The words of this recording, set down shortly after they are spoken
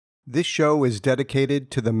This show is dedicated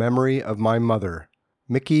to the memory of my mother,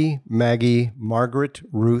 Mickey Maggie Margaret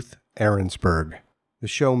Ruth Ahrensberg. The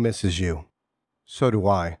show misses you. So do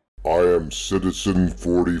I. I am Citizen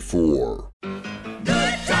 44. Good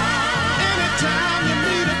time. Anytime you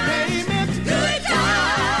need a payment. Good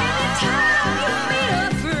time. Anytime you meet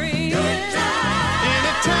a friend. Good time.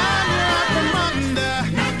 Anytime you're out from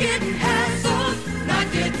under. Not getting hassled, not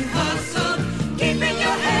getting hustled. Keeping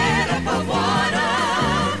your head above water.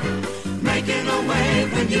 Making a way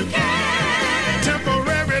when you can.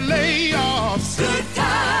 Temporary layoffs. Good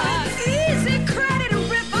times. Easy credit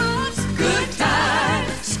rip-offs. Good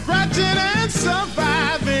times. Scratching and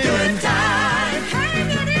surviving. Good times. Hanging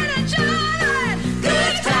in a job.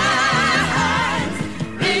 Good times.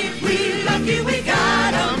 Ain't we lucky we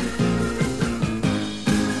got 'em?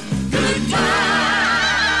 Good times.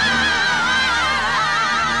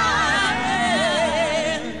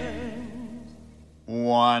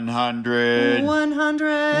 100.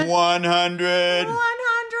 100. 100. 100.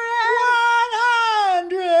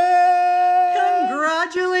 100.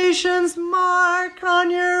 Congratulations, Mark, on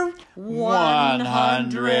your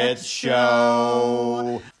 100th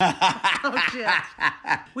show. Oh, shit.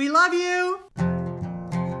 We love you.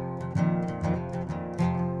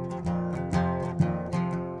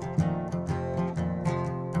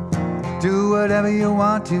 Do whatever you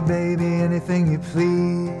want to, baby, anything you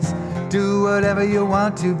please. Do whatever you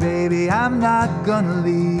want to, baby, I'm not gonna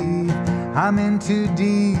leave. I'm in too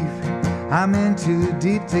deep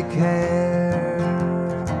to care.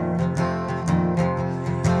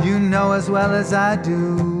 You know as well as I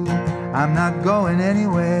do, I'm not going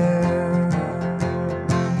anywhere.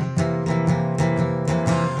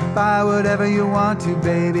 Buy whatever you want to,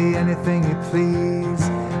 baby, anything you please.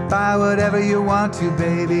 Buy whatever you want to,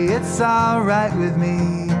 baby, it's alright with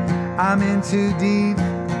me. I'm in too deep,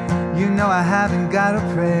 you know I haven't got a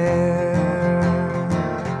prayer.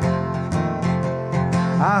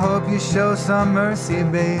 I hope you show some mercy,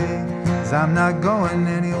 baby, 'cause I'm not going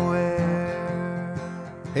anywhere.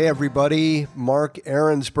 Hey everybody, Mark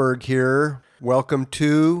Ahrensberg here. Welcome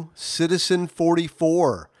to Citizen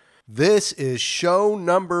 44. This is show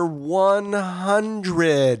number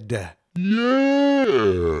 100.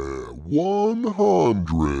 Yeah,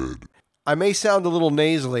 100. I may sound a little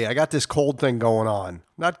nasally. I got this cold thing going on.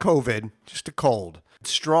 Not COVID, just a cold.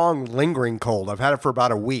 Strong, lingering cold. I've had it for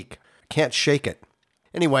about a week. Can't shake it.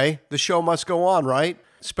 Anyway, the show must go on, right?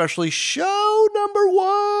 Especially show number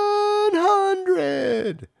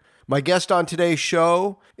 100. My guest on today's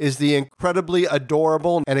show is the incredibly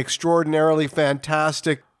adorable and extraordinarily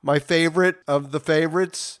fantastic, my favorite of the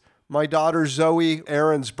favorites, my daughter Zoe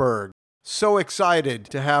Ahrensberg. So excited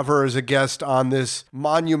to have her as a guest on this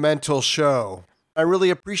monumental show. I really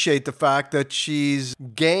appreciate the fact that she's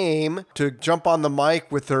game to jump on the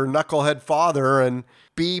mic with her knucklehead father and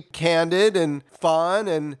be candid and fun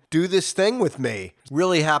and do this thing with me.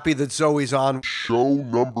 Really happy that Zoe's on. Show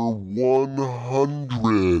number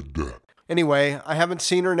 100. Anyway, I haven't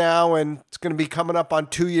seen her now, and it's going to be coming up on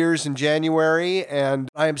 2 years in January, and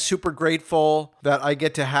I am super grateful that I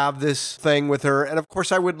get to have this thing with her. And of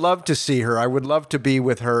course, I would love to see her. I would love to be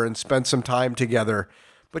with her and spend some time together.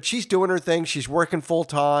 But she's doing her thing. She's working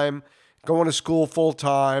full-time, going to school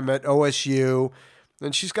full-time at OSU,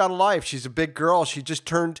 and she's got a life. She's a big girl. She just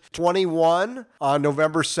turned 21 on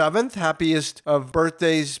November 7th. Happiest of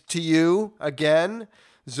birthdays to you again,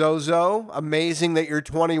 Zozo. Amazing that you're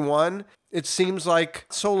 21. It seems like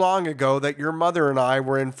so long ago that your mother and I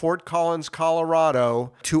were in Fort Collins,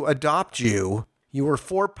 Colorado to adopt you. You were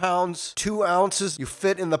 4 pounds, 2 ounces. You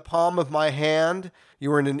fit in the palm of my hand.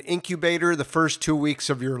 You were in an incubator the first 2 weeks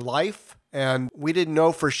of your life. And we didn't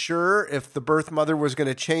know for sure if the birth mother was going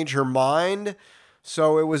to change her mind.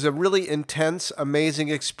 So it was a really intense, amazing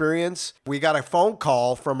experience. We got a phone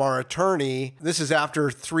call from our attorney. This is after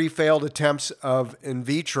 3 failed attempts of in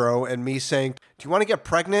vitro and me saying, do you want to get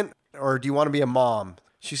pregnant or do you want to be a mom?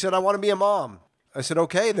 She said, I want to be a mom. I said,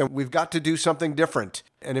 okay, then we've got to do something different.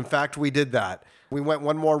 And in fact, we did that. We went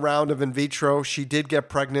one more round of in vitro. She did get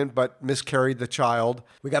pregnant, but miscarried the child.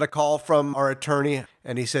 We got a call from our attorney,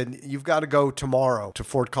 and he said, you've got to go tomorrow to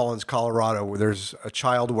Fort Collins, Colorado, where there's a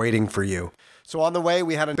child waiting for you. So on the way,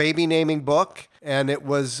 we had a baby naming book, and it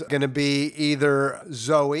was going to be either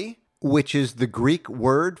Zoe, which is the Greek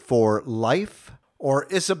word for life, or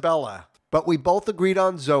Isabella. But we both agreed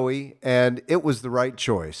on Zoe, and it was the right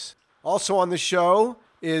choice. Also on the show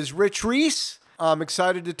is Rich Reese. I'm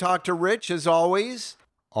excited to talk to Rich, as always.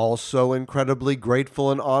 Also incredibly grateful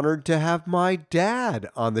and honored to have my dad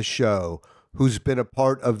on the show, who's been a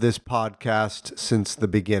part of this podcast since the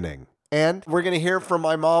beginning. And we're going to hear from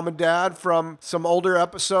my mom and dad from some older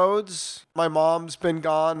episodes. My mom's been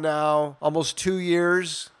gone now almost 2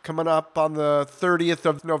 years, coming up on the 30th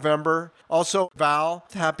of November. Also, Val,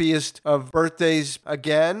 happiest of birthdays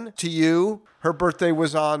again to you. Her birthday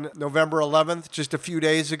was on November 11th, just a few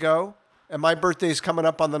days ago. And my birthday's coming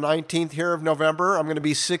up on the 19th here of November. I'm going to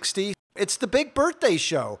be 60. It's the big birthday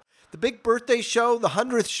show. The big birthday show, the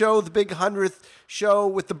 100th show, the big 100th show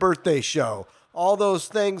with the birthday show. All those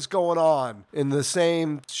things going on in the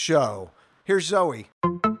same show. Here's Zoe.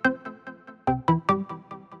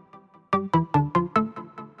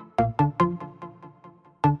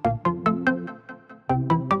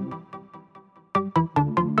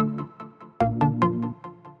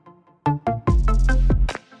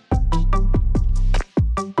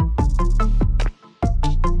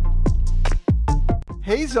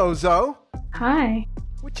 Hey, Zozo. Hi.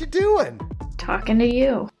 What you doing? Talking to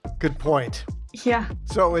you. Good point. Yeah.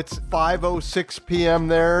 So it's 5:06 p.m.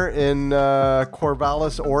 there in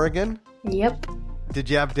Corvallis, Oregon. Yep. Did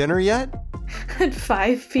you have dinner yet? At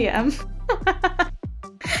 5 p.m.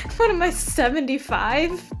 What am I,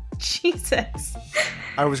 75? Jesus.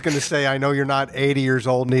 I was going to say, I know you're not 80 years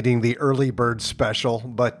old needing the early bird special,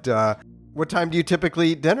 but what time do you typically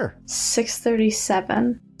eat dinner?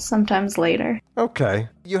 6:37. Sometimes later. Okay.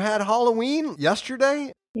 You had Halloween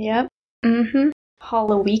yesterday? Yep. Mm-hmm.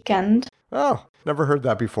 Halloween. Oh, never heard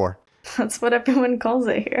that before. That's what everyone calls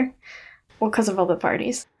it here. Well, because of all the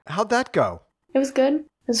parties. How'd that go? It was good. It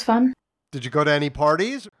was fun. Did you go to any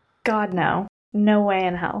parties? God, no. No way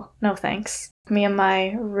in hell. No thanks. Me and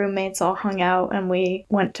my roommates all hung out and we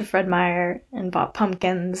went to Fred Meyer and bought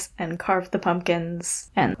pumpkins and carved the pumpkins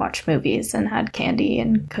and watched movies and had candy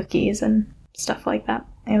and cookies and stuff like that.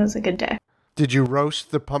 It was a good day. Did you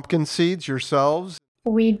roast the pumpkin seeds yourselves?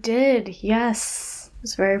 We did, yes. It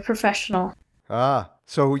was very professional. Ah,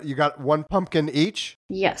 so you got one pumpkin each?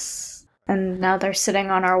 Yes. And now they're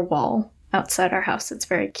sitting on our wall outside our house. It's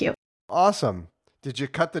very cute. Awesome. Did you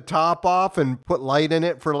cut the top off and put light in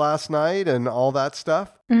it for last night and all that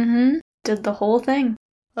stuff? Mm-hmm. Did the whole thing.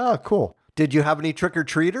 Oh, cool. Did you have any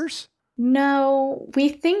trick-or-treaters? No, we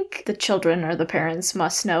think the children or the parents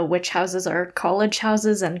must know which houses are college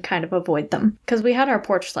houses and kind of avoid them. Because we had our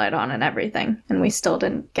porch light on and everything, and we still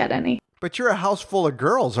didn't get any. But you're a house full of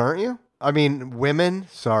girls, aren't you? I mean, women?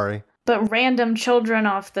 Sorry. But random children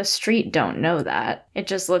off the street don't know that. It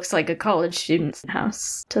just looks like a college student's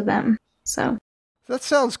house to them. So, That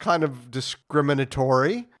sounds kind of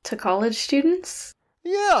discriminatory. to college students?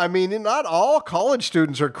 Yeah, I mean, not all college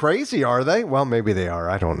students are crazy, are they? Well, maybe they are.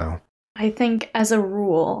 I don't know. I think as a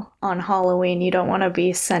rule on Halloween, you don't want to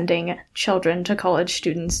be sending children to college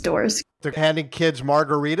students' doors. They're handing kids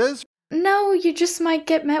margaritas? No, you just might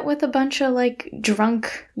get met with a bunch of, like,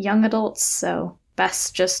 drunk young adults, so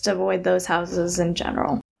best just avoid those houses in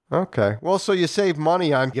general. Okay. Well, so you save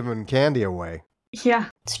money on giving candy away. Yeah,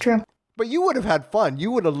 it's true. But you would have had fun.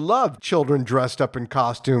 You would have loved children dressed up in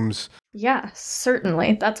costumes. Yeah,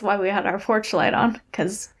 certainly. That's why we had our porch light on,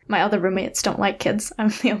 because my other roommates don't like kids. I'm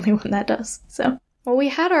the only one that does, so. Well, we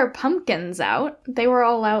had our pumpkins out. They were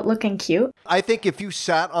all out looking cute. I think if you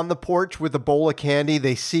sat on the porch with a bowl of candy,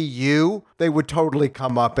 they see you, they would totally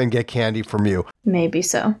come up and get candy from you. Maybe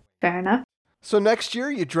so. Fair enough. So next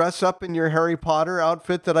year, you dress up in your Harry Potter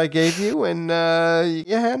outfit that I gave you, and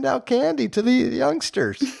you hand out candy to the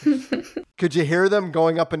youngsters. Could you hear them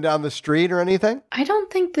going up and down the street or anything? I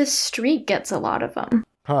don't think this street gets a lot of them,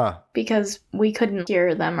 Huh. because we couldn't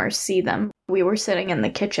hear them or see them. We were sitting in the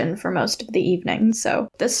kitchen for most of the evening, so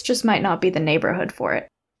this just might not be the neighborhood for it.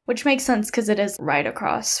 Which makes sense because it is right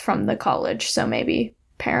across from the college, so maybe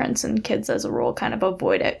parents and kids as a rule kind of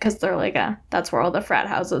avoid it because they're like, that's where all the frat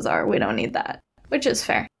houses are. We don't need that, which is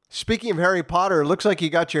fair. Speaking of Harry Potter, it looks like you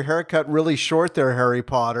got your hair cut really short there, Harry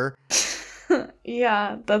Potter.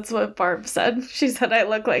 Yeah, that's what Barb said. She said I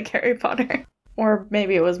look like Harry Potter. Or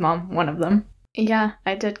maybe it was Mom, one of them. Yeah,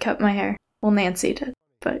 I did cut my hair. Well, Nancy did,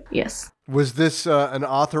 but yes. Was this an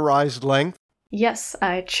authorized length? Yes,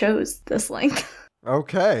 I chose this length.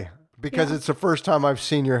 Okay. Because Yeah. it's the first time I've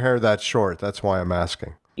seen your hair that short. That's why I'm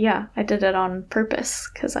asking. Yeah, I did it on purpose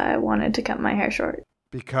because I wanted to cut my hair short.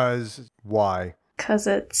 Because why? Because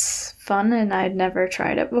it's fun and I'd never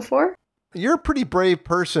tried it before. You're a pretty brave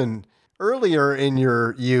person. Earlier in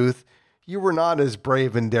your youth, you were not as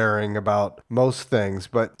brave and daring about most things,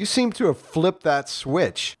 but you seem to have flipped that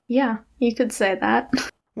switch. Yeah, you could say that.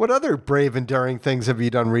 What other brave and daring things have you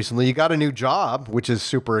done recently? You got a new job, which is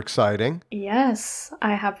super exciting. Yes,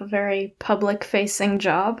 I have a very public-facing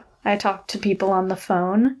job. I talk to people on the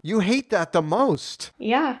phone. You hate that the most.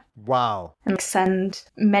 Yeah, Wow. and send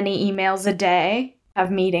many emails a day.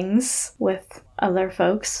 have meetings with other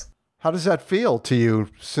folks. How does that feel to you,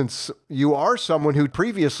 since you are someone who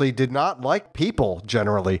previously did not like people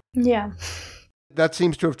generally? Yeah. That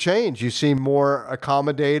seems to have changed. You seem more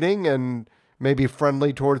accommodating and maybe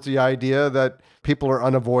friendly towards the idea that people are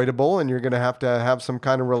unavoidable and you're going to have some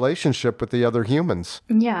kind of relationship with the other humans.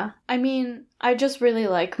 Yeah. I mean, I just really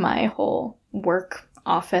like my whole work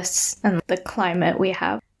office and the climate we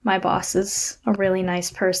have. My boss is a really nice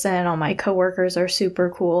person. All my coworkers are super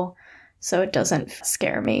cool. So it doesn't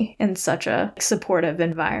scare me in such a supportive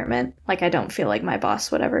environment. Like, I don't feel like my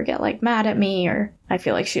boss would ever get like mad at me, or I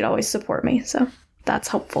feel like she'd always support me. So that's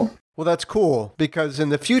helpful. Well, that's cool, because in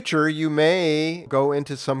the future, you may go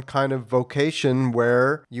into some kind of vocation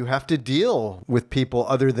where you have to deal with people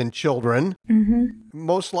other than children. Mm-hmm.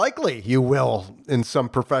 Most likely you will, in some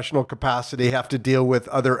professional capacity, have to deal with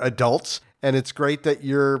other adults. And it's great that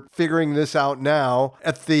you're figuring this out now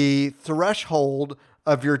at the threshold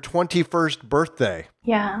of your 21st birthday.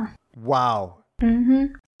 Yeah. Wow.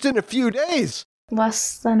 Mm-hmm. It's in a few days.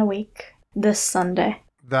 Less than a week. This Sunday.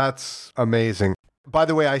 That's amazing. By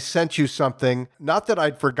the way, I sent you something. Not that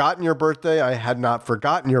I'd forgotten your birthday. I had not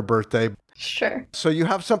forgotten your birthday. Sure. So you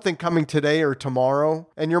have something coming today or tomorrow?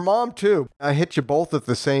 And your mom, too. I hit you both at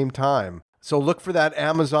the same time. So look for that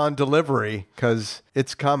Amazon delivery, because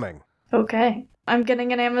it's coming. Okay. I'm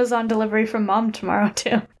getting an Amazon delivery from Mom tomorrow,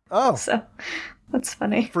 too. Oh, So that's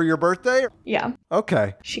funny. for your birthday? Yeah.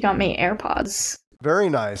 Okay. She got me AirPods. Very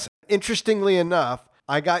nice. Interestingly enough,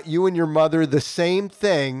 I got you and your mother the same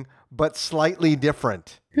thing, but slightly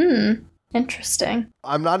different. Interesting.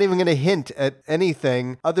 I'm not even going to hint at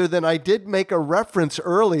anything other than I did make a reference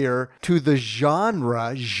earlier to the genre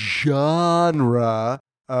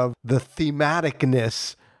of the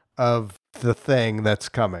thematicness of the thing that's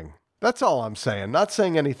coming. That's all I'm saying. Not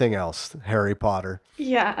saying anything else, Harry Potter.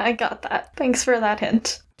 Yeah, I got that. Thanks for that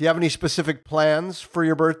hint. Do you have any specific plans for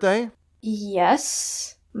your birthday?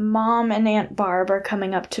 Yes. Mom and Aunt Barb are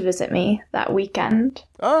coming up to visit me that weekend.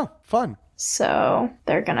 Oh, fun. So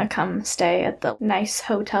they're gonna come stay at the nice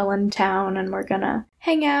hotel in town, and we're gonna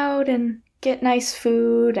hang out and get nice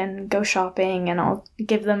food and go shopping, and I'll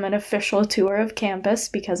give them an official tour of campus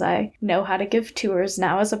because I know how to give tours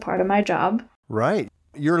now as a part of my job. Right.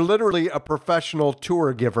 You're literally a professional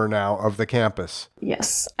tour giver now of the campus.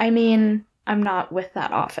 Yes. I mean, I'm not with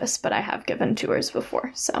that office, but I have given tours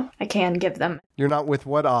before, so I can give them. You're not with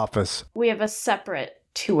what office? We have a separate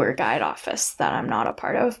tour guide office that I'm not a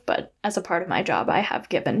part of, but as a part of my job, I have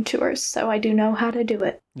given tours, so I do know how to do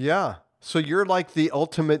it. Yeah. So you're like the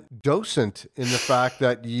ultimate docent in the fact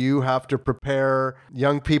that you have to prepare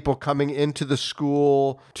young people coming into the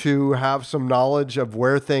school to have some knowledge of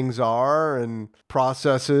where things are and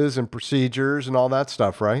processes and procedures and all that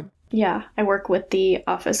stuff, right? Yeah, I work with the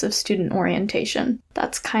Office of Student Orientation.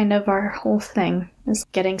 That's kind of our whole thing, is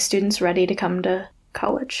getting students ready to come to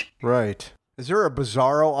college. Right. Is there a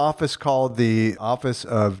bizarro office called the Office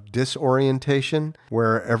of Disorientation,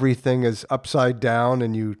 where everything is upside down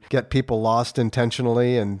and you get people lost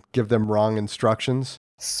intentionally and give them wrong instructions?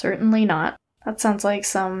 Certainly not. That sounds like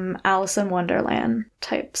some Alice in Wonderland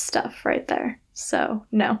type stuff right there. So,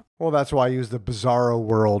 no. Well, that's why I use the Bizarro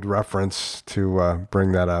World reference to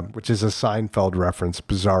bring that up, which is a Seinfeld reference,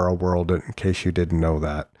 Bizarro World, in case you didn't know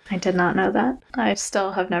that. I did not know that. I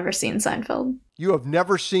still have never seen Seinfeld. You have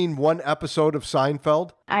never seen one episode of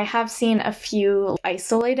Seinfeld? I have seen a few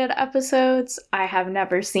isolated episodes. I have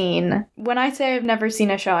never seen, when I say I've never seen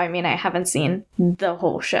a show, I mean I haven't seen the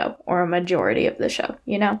whole show or a majority of the show,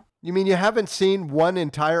 you know? You mean you haven't seen one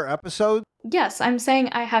entire episode? Yes, I'm saying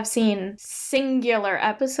I have seen singular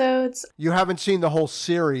episodes. You haven't seen the whole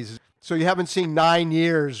series, so you haven't seen 9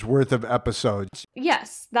 years worth of episodes.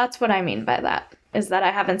 Yes, that's what I mean by that, is that I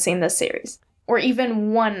haven't seen this series. Or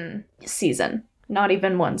even one season. Not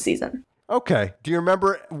even one season. Okay. Do you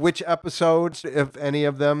remember which episodes, if any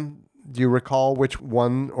of them? Do you recall which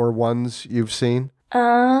one or ones you've seen?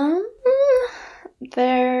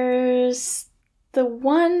 There's the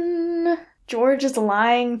one George is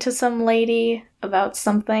lying to some lady about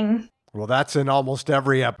something. Well, that's in almost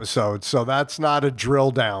every episode, so that's not a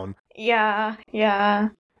drill down. Yeah.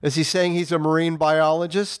 Is he saying he's a marine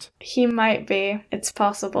biologist? He might be. It's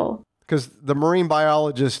possible. Because the marine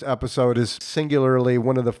biologist episode is singularly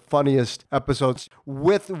one of the funniest episodes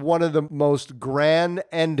with one of the most grand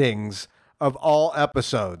endings of all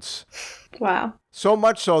episodes. Wow. So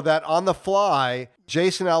much so that on the fly,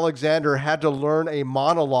 Jason Alexander had to learn a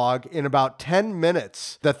monologue in about 10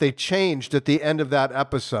 minutes that they changed at the end of that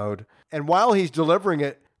episode. And while he's delivering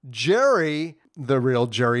it, Jerry the real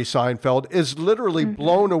Jerry Seinfeld, is literally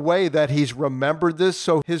blown away that he's remembered this.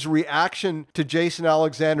 So his reaction to Jason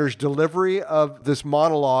Alexander's delivery of this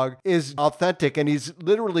monologue is authentic, and he's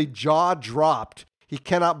literally jaw dropped. He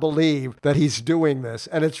cannot believe that he's doing this.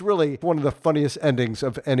 And it's really one of the funniest endings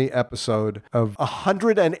of any episode of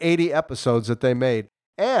 180 episodes that they made.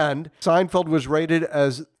 And Seinfeld was rated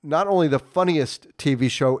as not only the funniest TV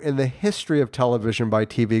show in the history of television by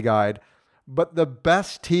TV Guide, but the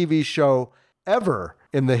best TV show ever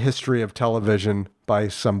in the history of television by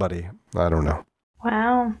somebody. I don't know.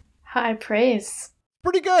 Wow. High praise.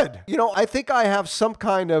 Pretty good. I think I have some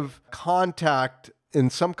kind of contact in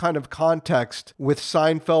some kind of context with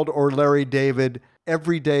Seinfeld or Larry David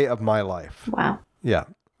every day of my life. Wow. Yeah.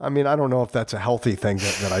 I mean, I don't know if that's a healthy thing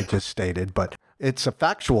that I just stated, but it's a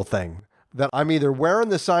factual thing that I'm either wearing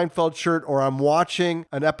the Seinfeld shirt or I'm watching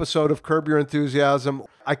an episode of Curb Your Enthusiasm.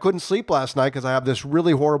 I couldn't sleep last night because I have this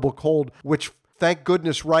really horrible cold, which thank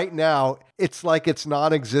goodness right now, it's like it's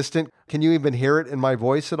non-existent. Can you even hear it in my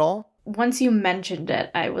voice at all? Once you mentioned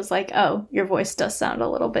it, I was like, oh, your voice does sound a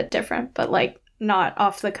little bit different, but like not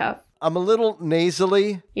off the cuff. I'm a little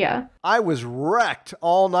nasally. Yeah. I was wrecked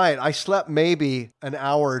all night. I slept maybe an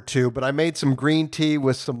hour or two, but I made some green tea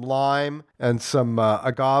with some lime and some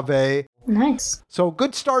agave. Nice. So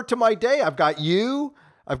good start to my day. I've got you.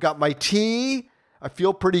 I've got my tea. I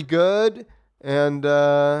feel pretty good. And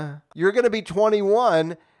you're going to be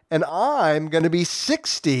 21, and I'm going to be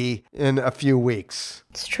 60 in a few weeks.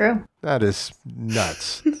 It's true. That is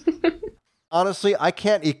nuts. Honestly, I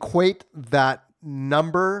can't equate that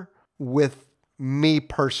number with me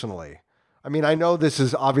personally. I mean, I know this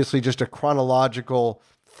is obviously just a chronological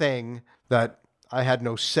thing that I had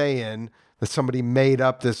no say in, that somebody made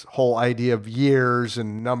up this whole idea of years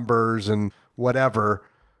and numbers and whatever,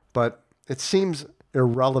 but it seems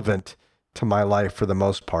irrelevant to my life for the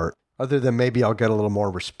most part, other than maybe I'll get a little more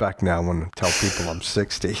respect now when I tell people I'm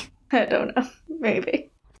 60. I don't know. Maybe.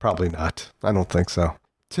 Probably not. I don't think so.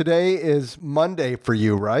 Today is Monday for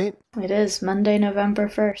you, right? It is Monday, November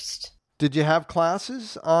 1st. Did you have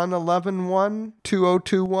classes on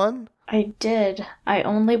 11/1/2021? I did. I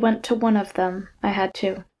only went to one of them. I had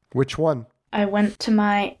to. Which one? I went to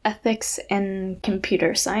my ethics and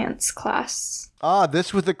computer science class. Ah,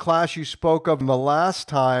 this was the class you spoke of the last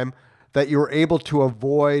time that you were able to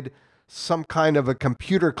avoid some kind of a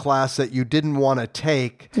computer class that you didn't want to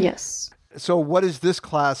take. Yes. So what is this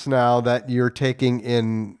class now that you're taking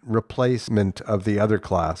in replacement of the other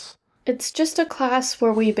class? It's just a class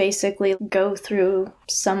where we basically go through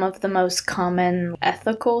some of the most common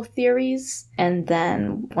ethical theories. And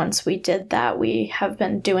then once we did that, we have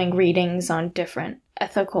been doing readings on different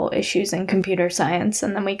ethical issues in computer science.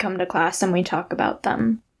 And then we come to class and we talk about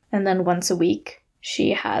them. And then once a week,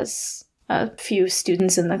 she has a few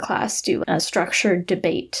students in the class do a structured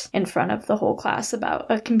debate in front of the whole class about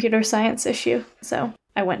a computer science issue. So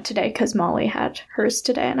I went today because Molly had hers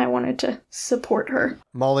today and I wanted to support her.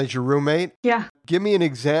 Molly's your roommate? Yeah. Give me an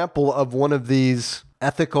example of one of these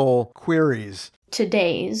ethical queries.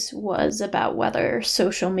 Today's was about whether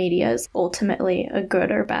social media is ultimately a good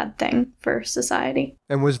or bad thing for society.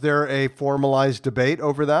 And was there a formalized debate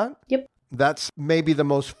over that? Yep. That's maybe the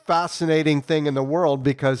most fascinating thing in the world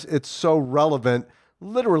because it's so relevant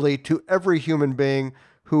literally to every human being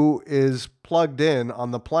who is plugged in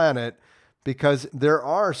on the planet, because there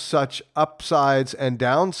are such upsides and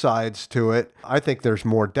downsides to it. I think there's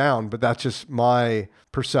more down, but that's just my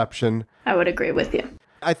perception. I would agree with you.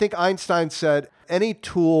 I think Einstein said any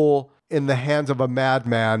tool in the hands of a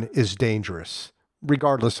madman is dangerous,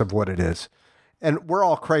 regardless of what it is. And we're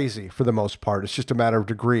all crazy for the most part. It's just a matter of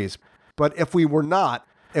degrees. But if we were not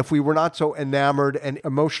so enamored and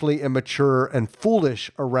emotionally immature and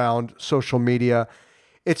foolish around social media,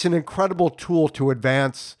 it's an incredible tool to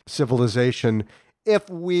advance civilization if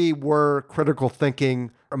we were critical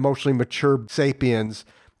thinking, emotionally mature sapiens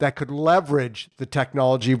that could leverage the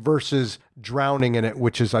technology versus drowning in it,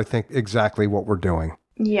 which is, I think, exactly what we're doing.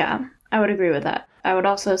 Yeah, I would agree with that. I would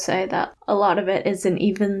also say that a lot of it isn't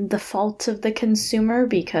even the fault of the consumer,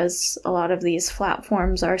 because a lot of these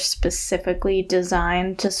platforms are specifically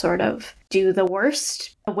designed to sort of do the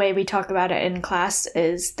worst. The way we talk about it in class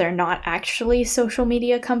is they're not actually social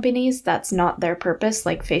media companies. That's not their purpose,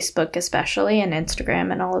 like Facebook especially, and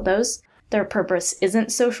Instagram and all of those. Their purpose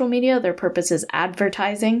isn't social media, their purpose is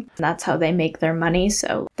advertising. That's how they make their money.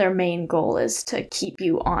 So their main goal is to keep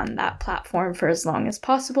you on that platform for as long as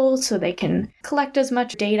possible so they can collect as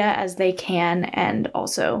much data as they can and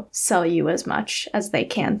also sell you as much as they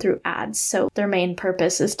can through ads. So their main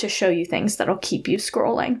purpose is to show you things that'll keep you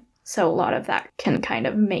scrolling. So a lot of that can kind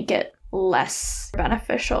of make it less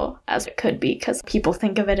beneficial as it could be, because people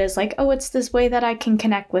think of it as like, oh, it's this way that I can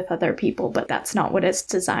connect with other people, but that's not what it's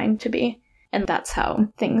designed to be. And that's how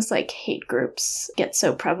things like hate groups get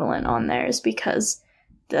so prevalent on there, is because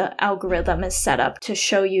the algorithm is set up to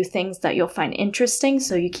show you things that you'll find interesting,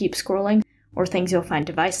 so you keep scrolling, or things you'll find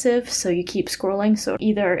divisive, so you keep scrolling. So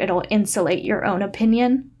either it'll insulate your own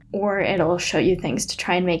opinion, or it'll show you things to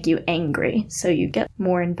try and make you angry, so you get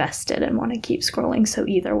more invested and want to keep scrolling. So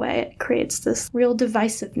either way, it creates this real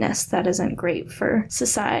divisiveness that isn't great for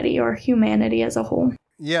society or humanity as a whole.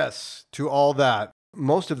 Yes, to all that.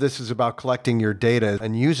 Most of this is about collecting your data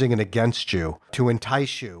and using it against you to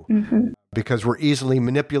entice you. Because we're easily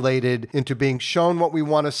manipulated into being shown what we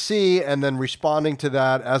want to see and then responding to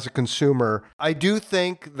that as a consumer. I do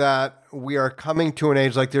think that we are coming to an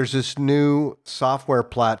age, like there's this new software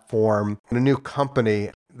platform and a new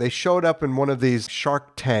company. They showed up in one of these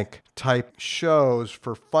Shark Tank type shows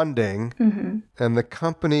for funding. And the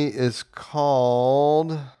company is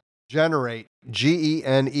called Generate,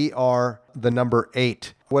 Gener, the number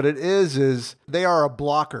 8. What it is they are a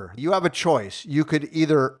blocker. You have a choice. You could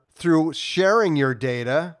either, through sharing your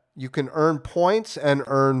data, you can earn points and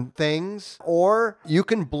earn things, or you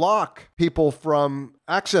can block people from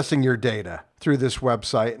accessing your data through this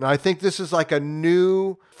website. And I think this is like a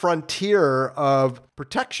new frontier of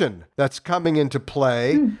protection that's coming into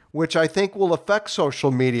play, which I think will affect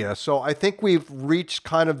social media. So I think we've reached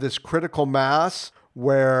kind of this critical mass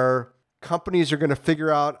where companies are going to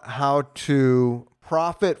figure out how to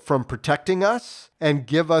profit from protecting us and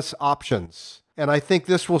give us options. And I think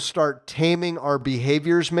this will start taming our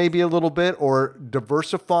behaviors maybe a little bit, or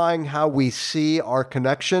diversifying how we see our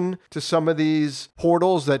connection to some of these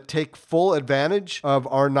portals that take full advantage of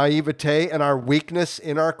our naivete and our weakness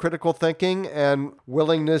in our critical thinking and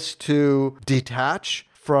willingness to detach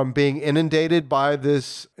from being inundated by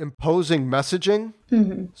this imposing messaging.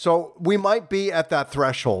 So we might be at that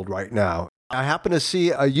threshold right now. I happen to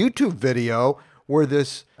see a YouTube video where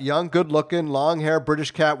this young, good-looking, long-haired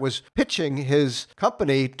British cat was pitching his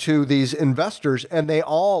company to these investors, and they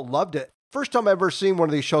all loved it. First time I've ever seen one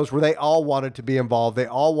of these shows where they all wanted to be involved. They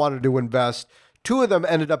all wanted to invest. 2 of them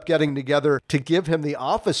ended up getting together to give him the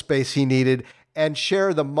office space he needed and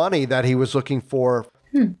share the money that he was looking for.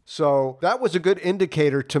 So that was a good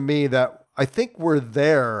indicator to me that I think we're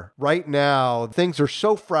there right now. Things are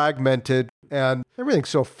so fragmented and everything's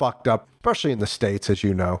so fucked up, especially in the States, as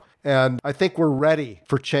you know. And I think we're ready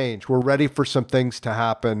for change. We're ready for some things to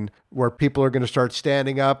happen where people are going to start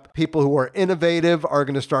standing up. People who are innovative are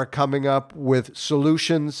going to start coming up with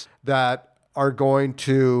solutions that are going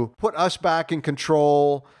to put us back in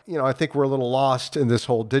control. You know, I think we're a little lost in this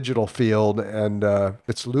whole digital field, and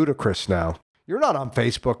it's ludicrous now. You're not on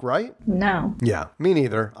Facebook, right? No. Yeah, me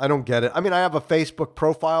neither. I don't get it. I mean, I have a Facebook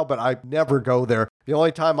profile, but I never go there. The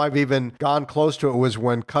only time I've even gone close to it was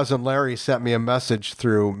when Cousin Larry sent me a message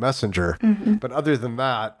through Messenger. But other than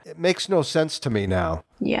that, it makes no sense to me now.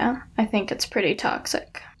 Yeah, I think it's pretty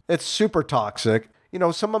toxic. It's super toxic. You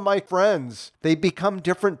know, some of my friends, they become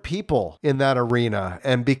different people in that arena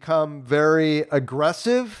and become very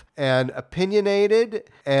aggressive and opinionated,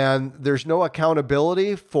 and there's no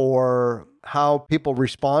accountability for how people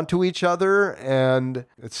respond to each other, and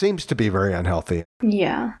it seems to be very unhealthy.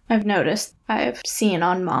 Yeah, I've noticed. I've seen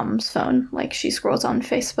on Mom's phone, like she scrolls on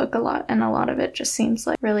Facebook a lot, and a lot of it just seems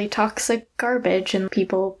like really toxic garbage and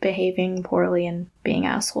people behaving poorly and being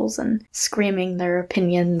assholes and screaming their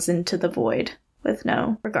opinions into the void with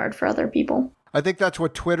no regard for other people. I think that's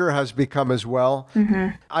what Twitter has become as well.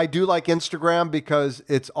 I do like Instagram because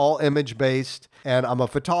it's all image-based, and I'm a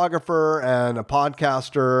photographer and a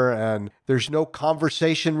podcaster, and there's no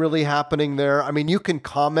conversation really happening there. I mean, you can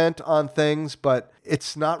comment on things, but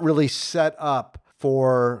it's not really set up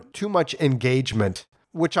for too much engagement,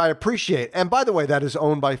 which I appreciate. And by the way, that is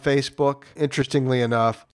owned by Facebook, interestingly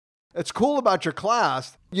enough. It's cool about your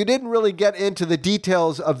class. You didn't really get into the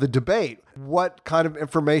details of the debate. What kind of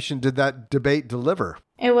information did that debate deliver?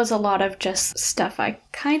 It was a lot of just stuff I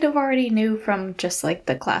kind of already knew from just like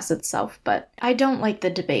the class itself, but I don't like the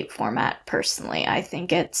debate format personally. I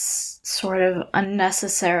think it's sort of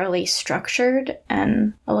unnecessarily structured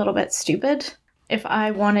and a little bit stupid. If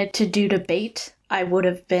I wanted to do debate, I would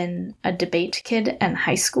have been a debate kid in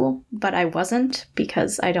high school, but I wasn't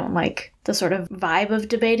because I don't like the sort of vibe of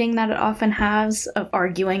debating that it often has, of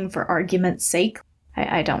arguing for argument's sake.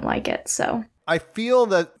 I don't like it, so. I feel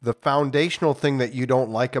that the foundational thing that you don't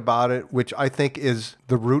like about it, which I think is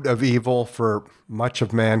the root of evil for much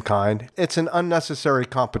of mankind, it's an unnecessary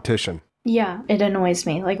competition. Yeah, it annoys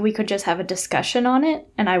me. Like, we could just have a discussion on it,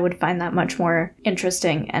 and I would find that much more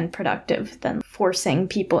interesting and productive than forcing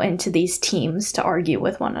people into these teams to argue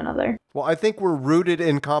with one another. Well, I think we're rooted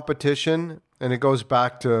in competition, and it goes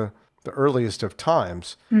back to the earliest of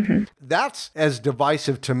times. That's as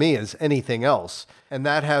divisive to me as anything else. And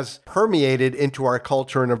that has permeated into our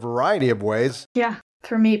culture in a variety of ways. Yeah.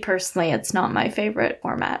 For me personally, it's not my favorite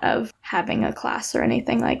format of having a class or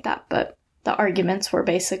anything like that, but the arguments were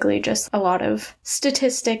basically just a lot of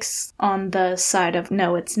statistics on the side of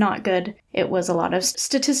no, it's not good. It was a lot of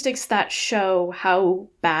statistics that show how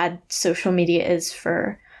bad social media is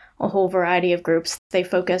for a whole variety of groups. They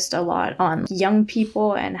focused a lot on young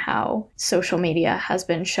people and how social media has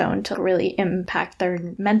been shown to really impact their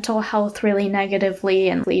mental health really negatively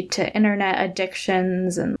and lead to internet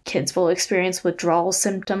addictions, and kids will experience withdrawal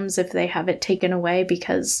symptoms if they have it taken away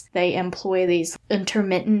because they employ these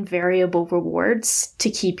intermittent variable rewards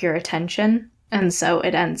to keep your attention. And so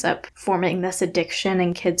it ends up forming this addiction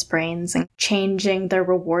in kids' brains and changing their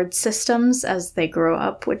reward systems as they grow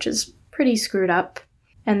up, which is pretty screwed up.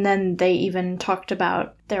 And then they even talked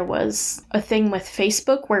about there was a thing with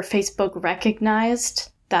Facebook where Facebook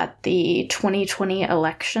recognized that the 2020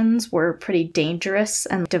 elections were pretty dangerous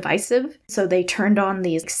and divisive. So they turned on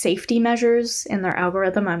these safety measures in their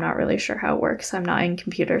algorithm. I'm not really sure how it works. I'm not in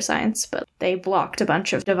computer science, but they blocked a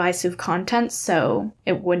bunch of divisive content so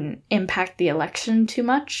it wouldn't impact the election too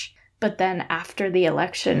much. But then after the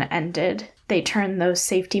election ended, they turned those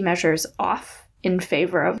safety measures off in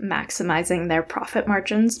favor of maximizing their profit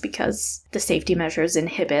margins because the safety measures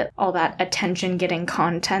inhibit all that attention-getting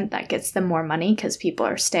content that gets them more money because people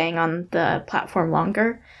are staying on the platform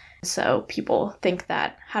longer. So people think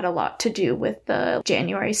that had a lot to do with the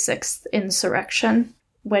January 6th insurrection,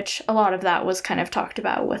 which a lot of that was kind of talked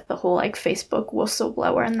about with the whole like Facebook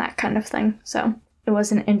whistleblower and that kind of thing. So it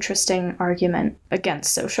was an interesting argument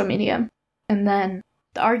against social media. And then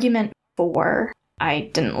the argument for,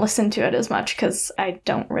 I didn't listen to it as much because I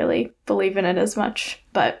don't really believe in it as much,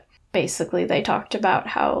 but basically they talked about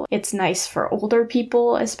how it's nice for older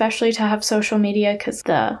people especially to have social media because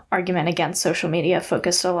the argument against social media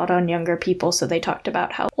focused a lot on younger people. So they talked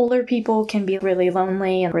about how older people can be really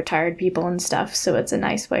lonely and retired people and stuff. So it's a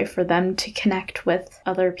nice way for them to connect with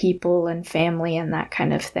other people and family and that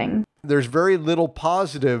kind of thing. There's very little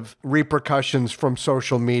positive repercussions from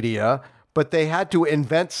social media, but they had to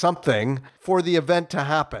invent something for the event to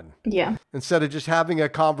happen. Yeah. Instead of just having a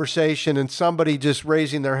conversation and somebody just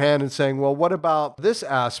raising their hand and saying, well, what about this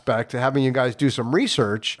aspect, having you guys do some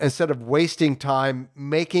research instead of wasting time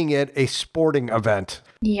making it a sporting event.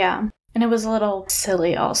 Yeah. And it was a little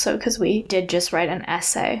silly also because we did just write an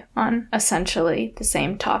essay on essentially the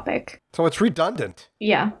same topic. So it's redundant.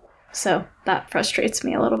 Yeah. So that frustrates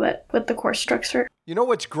me a little bit with the course structure. You know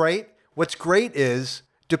what's great? What's great is,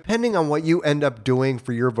 depending on what you end up doing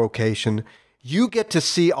for your vocation, you get to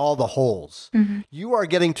see all the holes. You are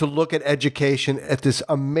getting to look at education at this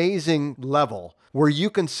amazing level where you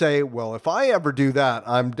can say, well, if I ever do that,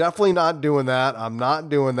 I'm definitely not doing that. I'm not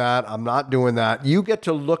doing that. I'm not doing that. You get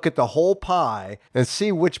to look at the whole pie and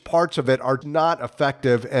see which parts of it are not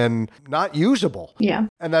effective and not usable. Yeah.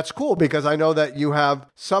 And that's cool because I know that you have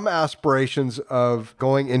some aspirations of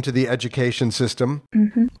going into the education system.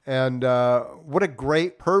 And what a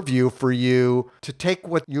great purview for you to take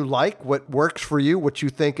what you like, what works for you, what you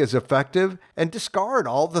think is effective, and discard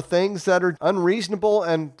all the things that are unreasonable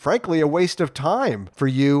and frankly a waste of time for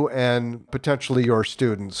you and potentially your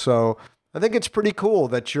students. So I think it's pretty cool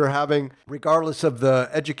that you're having, regardless of the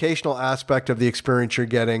educational aspect of the experience you're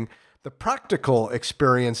getting, the practical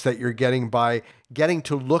experience that you're getting by getting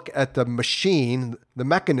to look at the machine, the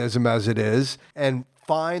mechanism as it is, and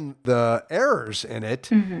find the errors in it.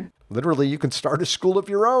 Literally, you can start a school of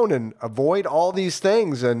your own and avoid all these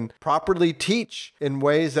things and properly teach in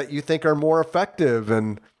ways that you think are more effective.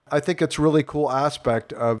 And I think it's a really cool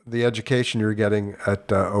aspect of the education you're getting at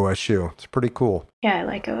OSU. It's pretty cool. Yeah, I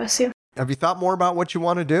like OSU. Have you thought more about what you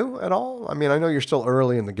want to do at all? I mean, I know you're still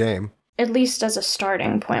early in the game. At least as a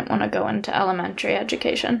starting point, want to go into elementary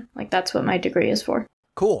education. Like, that's what my degree is for.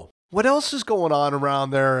 Cool. What else is going on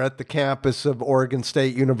around there at the campus of Oregon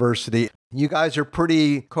State University? You guys are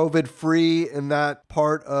pretty COVID-free in that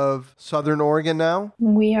part of Southern Oregon now?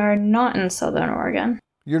 We are not in Southern Oregon.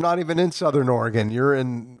 You're not even in Southern Oregon. You're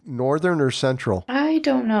in Northern or Central? I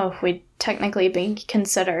don't know if we'd technically be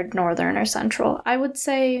considered Northern or Central. I would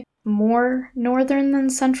say more Northern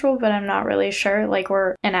than Central, but I'm not really sure. Like,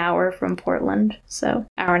 we're an hour from Portland, so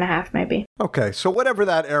hour and a half maybe. Okay, so whatever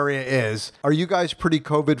that area is, are you guys pretty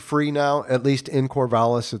COVID-free now, at least in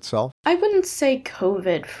Corvallis itself? I wouldn't say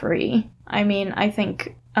COVID-free. I mean, I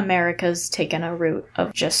think America's taken a route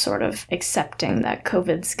of just sort of accepting that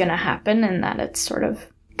COVID's going to happen and that it's sort of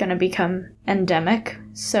going to become endemic.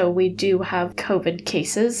 So we do have COVID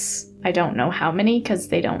cases. I don't know how many because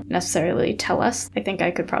they don't necessarily tell us. I think I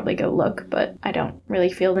could probably go look, but I don't really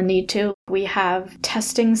feel the need to. We have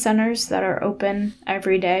testing centers that are open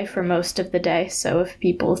every day for most of the day. So if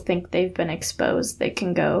people think they've been exposed, they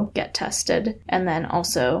can go get tested. And then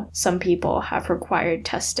also some people have required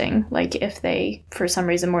testing. Like if they, for some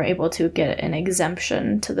reason, were able to get an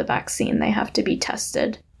exemption to the vaccine, they have to be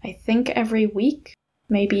tested, I think every week,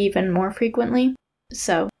 maybe even more frequently.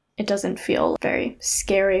 So it doesn't feel very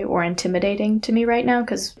scary or intimidating to me right now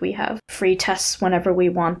because we have free tests whenever we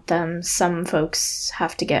want them. Some folks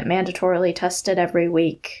have to get mandatorily tested every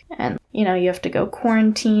week. And, you have to go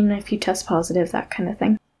quarantine if you test positive, that kind of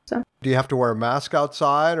thing. So, Do you have to wear a mask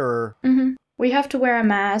outside or? We have to wear a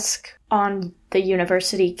mask on the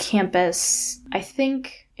university campus. I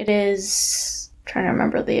think it is, I'm trying to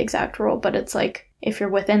remember the exact rule, but it's like if you're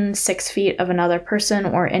within 6 feet of another person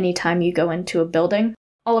or anytime you go into a building.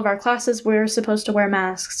 All of our classes, we're supposed to wear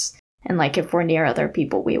masks. And like if we're near other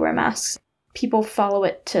people, we wear masks. People follow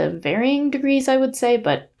it to varying degrees, I would say,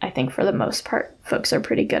 but I think for the most part, folks are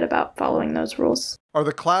pretty good about following those rules. Are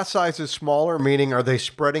the class sizes smaller, meaning are they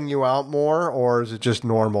spreading you out more, or is it just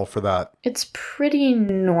normal for that? It's pretty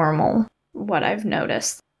normal, what I've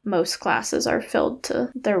noticed. Most classes are filled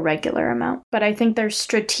to their regular amount, but I think they're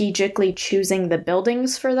strategically choosing the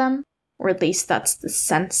buildings for them, or at least that's the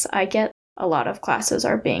sense I get. A lot of classes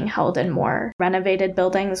are being held in more renovated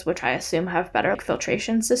buildings, which I assume have better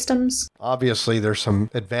filtration systems. Obviously, there's some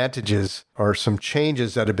advantages or some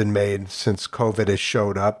changes that have been made since COVID has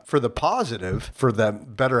showed up for the positive, for the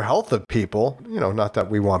better health of people. Not that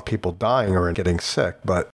we want people dying or getting sick,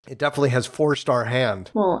 but it definitely has forced our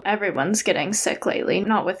hand. Well, everyone's getting sick lately,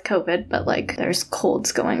 not with COVID, but like there's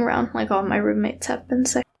colds going around. Like all my roommates have been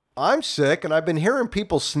sick. I'm sick, and I've been hearing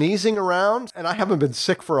people sneezing around, and I haven't been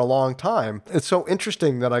sick for a long time. It's so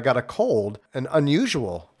interesting that I got a cold, and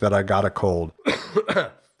unusual that I got a cold.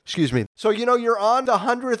 Excuse me. So, you're on the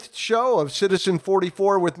 100th show of Citizen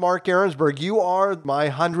 44 with Mark Ahrensberg. You are my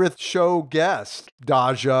 100th show guest,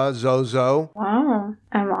 Daja Zozo. Wow,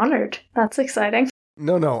 I'm honored. That's exciting.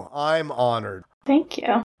 No, I'm honored. Thank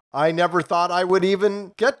you. I never thought I would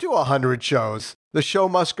even get to 100 shows. The show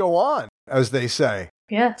must go on, as they say.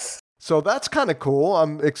 Yes. So that's kind of cool.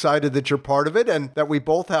 I'm excited that you're part of it and that we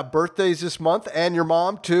both have birthdays this month and your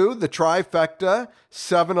mom too. The trifecta,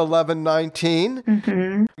 7/11/19.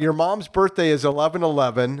 Mm-hmm. Your mom's birthday is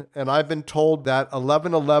 11/11, and I've been told that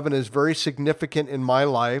 11/11 is very significant in my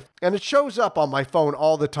life. And it shows up on my phone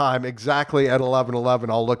all the time, exactly at 11/11.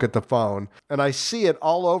 I'll look at the phone and I see it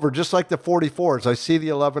all over, just like the 44s. I see the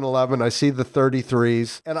 11/11, I see the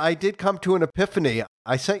 33s, and I did come to an epiphany.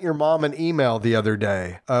 I sent your mom an email the other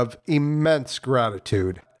day of immense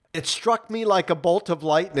gratitude. It struck me like a bolt of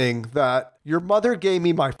lightning that your mother gave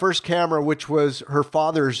me my first camera, which was her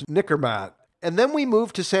father's Nikkormat. And then we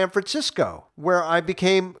moved to San Francisco, where I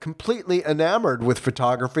became completely enamored with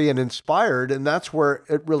photography and inspired, and that's where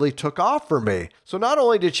it really took off for me. So not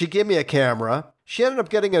only did she give me a camera, she ended up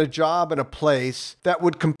getting a job in a place that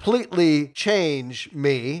would completely change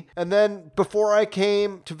me. And then before I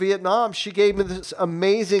came to Vietnam, she gave me this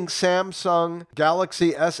amazing Samsung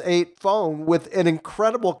Galaxy S8 phone with an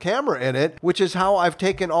incredible camera in it, which is how I've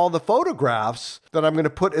taken all the photographs that I'm going to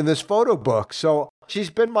put in this photo book. So she's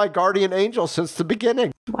been my guardian angel since the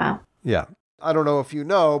beginning. Wow. Yeah. I don't know if you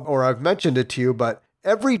know or I've mentioned it to you, but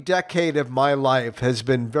every decade of my life has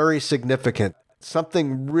been very significant.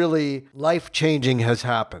 Something really life-changing has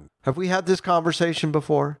happened. Have we had this conversation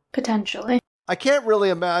before? Potentially. I can't really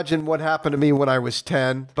imagine what happened to me when I was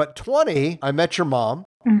 10, but 20, I met your mom.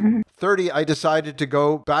 Mm-hmm. 30, I decided to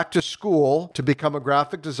go back to school to become a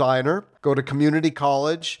graphic designer, go to community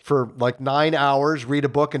college for like 9 hours, read a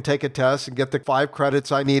book and take a test and get the 5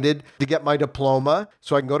 credits I needed to get my diploma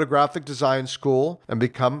so I can go to graphic design school and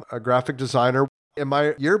become a graphic designer. In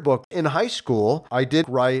my yearbook in high school, I did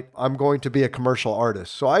write, I'm going to be a commercial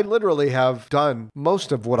artist. So I literally have done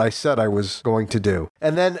most of what I said I was going to do.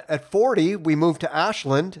 And then at 40, we moved to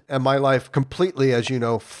Ashland, and my life completely, as you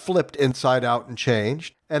know, flipped inside out and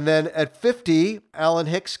changed. And then at 50, Alan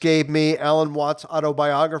Hicks gave me Alan Watts'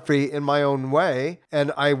 autobiography In My Own Way.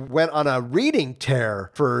 And I went on a reading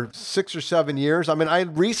tear for 6 or 7 years. I mean, I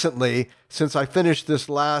recently, since I finished this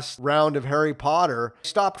last round of Harry Potter,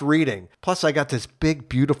 stopped reading. Plus, I got this big,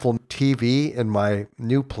 beautiful TV in my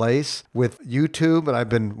new place with YouTube. And I've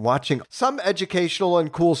been watching some educational and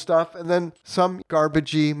cool stuff, and then some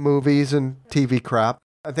garbagey movies and TV crap.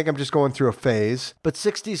 I think I'm just going through a phase. But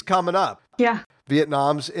 60's coming up. Yeah.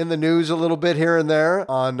 Vietnam's in the news a little bit here and there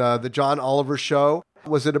on the John Oliver show.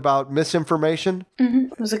 Was it about misinformation?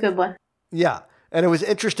 It was a good one. Yeah. And it was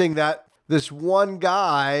interesting that this one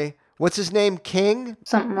guy, what's his name? King?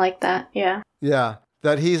 Something like that. Yeah. Yeah.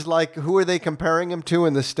 That he's like, who are they comparing him to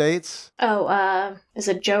in the States? Oh, is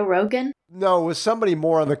it Joe Rogan? No, it was somebody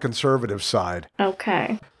more on the conservative side.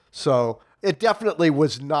 Okay. So it definitely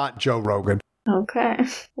was not Joe Rogan. Okay.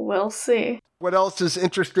 We'll see. What else is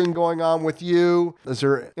interesting going on with you? Is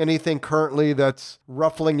there anything currently that's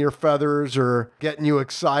ruffling your feathers or getting you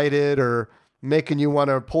excited or making you want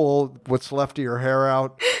to pull what's left of your hair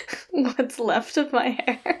out? What's left of my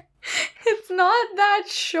hair? It's not that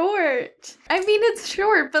short. I mean, it's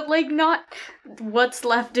short, but like not what's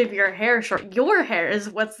left of your hair short. Your hair is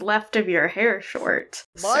what's left of your hair short.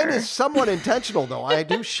 Mine sir. is somewhat intentional, though. I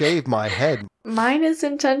do shave my head. Mine is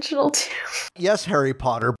intentional too. Yes, Harry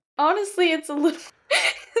Potter. Honestly, it's a little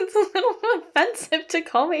offensive to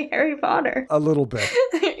call me Harry Potter. A little bit.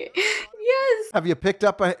 Yes. Have you picked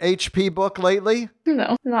up a HP book lately?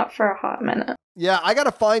 No, not for a hot minute. Yeah, I got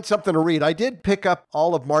to find something to read. I did pick up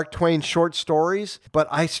all of Mark Twain's short stories, but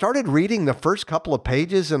I started reading the first couple of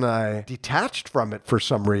pages and I detached from it for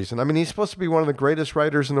some reason. I mean, he's supposed to be one of the greatest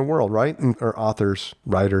writers in the world, right? Or authors,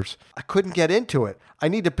 writers. I couldn't get into it. I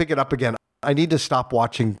need to pick it up again. I need to stop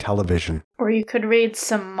watching television. Or you could read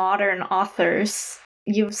some modern authors.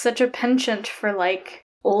 You have such a penchant for like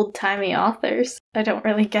old-timey authors. I don't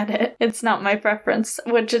really get it. It's not my preference,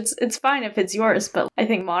 which it's fine if it's yours, but I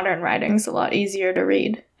think modern writing's a lot easier to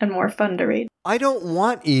read and more fun to read. I don't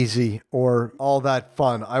want easy or all that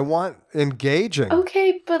fun. I want engaging.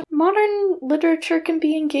 Okay, but modern literature can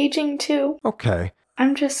be engaging too. Okay.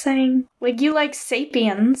 I'm just saying, like you like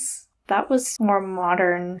Sapiens. That was more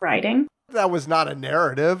modern writing. That was not a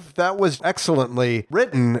narrative. That was excellently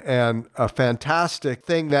written and a fantastic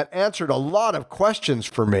thing that answered a lot of questions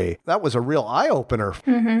for me. That was a real eye-opener.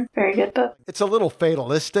 Very good book. It's a little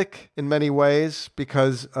fatalistic in many ways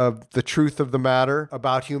because of the truth of the matter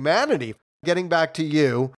about humanity. Getting back to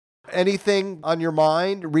you, anything on your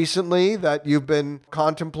mind recently that you've been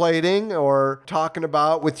contemplating or talking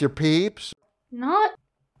about with your peeps? Not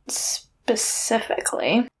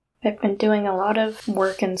specifically. I've been doing a lot of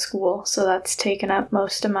work in school, so that's taken up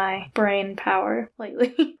most of my brain power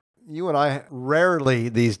lately. You and I rarely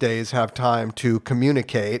these days have time to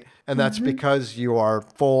communicate, and that's because you are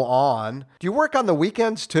full on. Do you work on the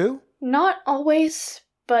weekends too? Not always,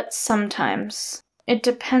 but sometimes. It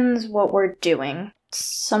depends what we're doing.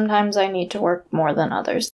 Sometimes I need to work more than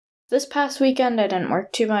others. This past weekend I didn't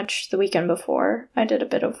work too much. The weekend before I did a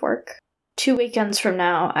bit of work. 2 weekends from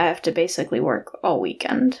now I have to basically work all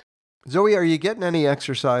weekend. Zoe, are you getting any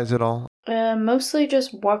exercise at all? Mostly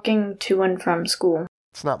just walking to and from school.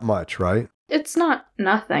 It's not much, right? It's not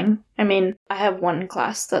nothing. I mean, I have one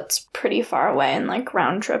class that's pretty far away and like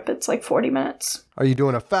round trip it's like 40 minutes. Are you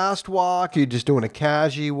doing a fast walk? Are you just doing a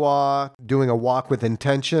casual walk? Doing a walk with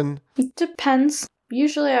intention? It depends.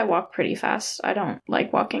 Usually I walk pretty fast. I don't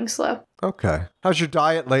like walking slow. Okay. How's your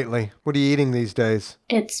diet lately? What are you eating these days?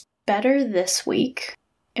 It's better this week.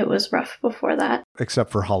 It was rough before that. Except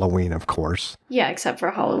for Halloween, of course. Yeah, except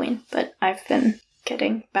for Halloween. But I've been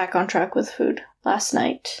getting back on track with food. Last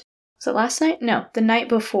night. Was it last night? No, the night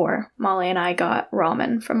before, Molly and I got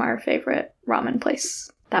ramen from our favorite ramen place.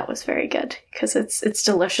 That was very good because it's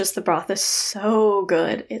delicious. The broth is so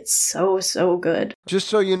good. It's so good. Just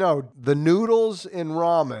so you know, the noodles in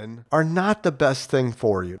ramen are not the best thing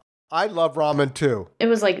for you. I love ramen too. It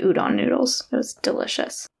was like udon noodles. It was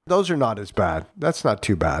delicious. Those are not as bad. That's not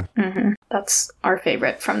too bad. That's our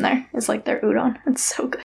favorite from there. It's like their udon. It's so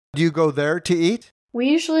good. Do you go there to eat? We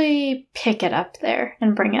usually pick it up there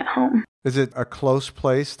and bring it home. Is it a close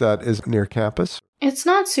place that is near campus? It's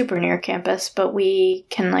not super near campus, but we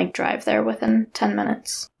can like drive there within 10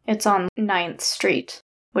 minutes. It's on 9th Street,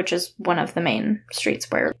 which is one of the main streets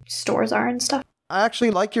where stores are and stuff. I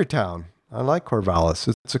actually like your town. I like Corvallis.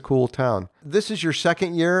 It's a cool town. This is your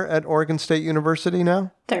second year at Oregon State University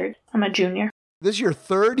now? Third. I'm a junior. This is your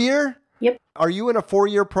third year? Yep. Are you in a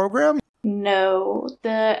 4-year program? No,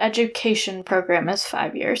 the education program is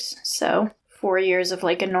 5 years. So 4 years of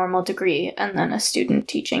like a normal degree and then a student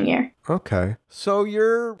teaching year. Okay. So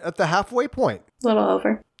you're at the halfway point. A little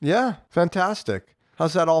over. Yeah, fantastic.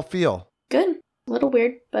 How's that all feel? Good. A little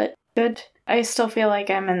weird, but good. I still feel like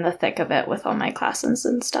I'm in the thick of it with all my classes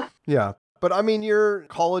and stuff. Yeah. But I mean, your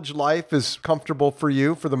college life is comfortable for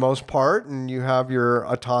you for the most part, and you have your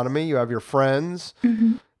autonomy, you have your friends,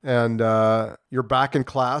 and you're back in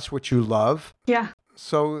class, which you love. Yeah.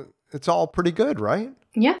 So it's all pretty good, right?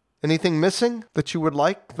 Yeah. Anything missing that you would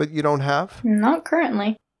like that you don't have? Not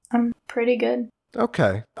currently. I'm pretty good.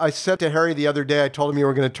 Okay. I said to Harry the other day, I told him you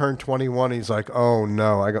were going to turn 21. He's like, oh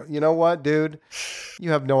no. I go, you know what, dude?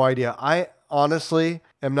 You have no idea. I honestly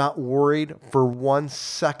am not worried for 1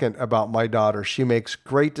 second about my daughter. She makes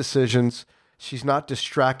great decisions. She's not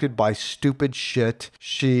distracted by stupid shit.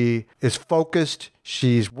 She is focused.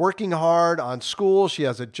 She's working hard on school. She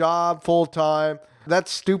has a job full time. That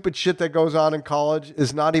stupid shit that goes on in college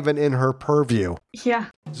is not even in her purview. Yeah.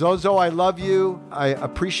 Zozo, I love you. I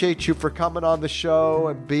appreciate you for coming on the show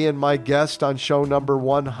and being my guest on show number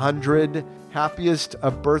 100. Happiest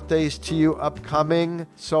of birthdays to you upcoming.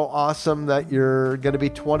 So awesome that you're going to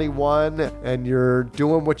be 21 and you're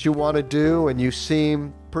doing what you want to do, and you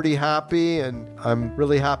seem pretty happy, and I'm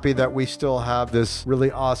really happy that we still have this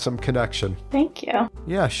really awesome connection. Thank you.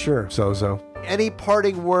 Yeah, sure, Zozo. Any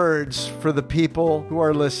parting words for the people who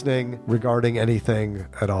are listening regarding anything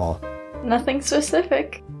at all? Nothing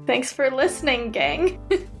specific. Thanks for listening, gang.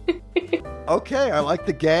 Okay, I like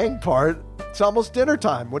the gang part. It's almost dinner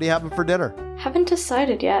time. What are you having for dinner? Haven't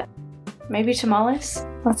decided yet. Maybe tamales?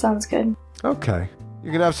 That sounds good. Okay.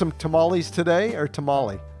 You're going to have some tamales today or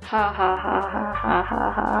tamale? Ha ha ha ha ha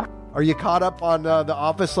ha ha. Are you caught up on The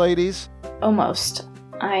Office Ladies? Almost.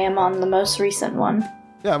 I am on the most recent one.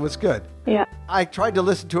 Yeah, it was good. Yeah. I tried to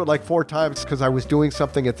listen to it like 4 times because I was doing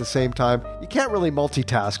something at the same time. You can't really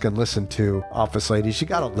multitask and listen to Office Ladies. You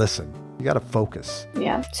got to listen. You got to focus.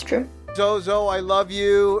 Yeah, it's true. Zozo, I love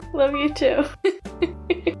you. Love you too.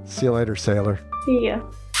 See you later, sailor. See ya.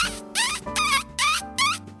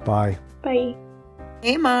 Bye. Bye.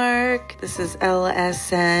 Hey Mark, this is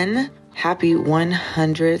LSN. Happy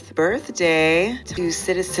 100th birthday to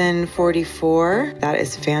Citizen 44. That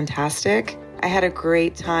is fantastic. I had a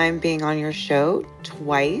great time being on your show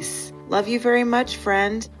twice. Love you very much,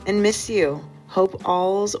 friend, and miss you. Hope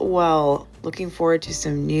all's well. Looking forward to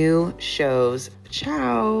some new shows.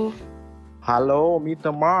 Ciao. Hello,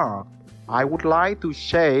 Mr. Mark. I would like to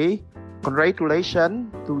say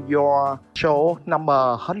congratulations to your show number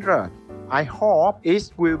 100. I hope it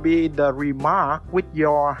will be the remark with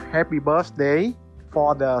your happy birthday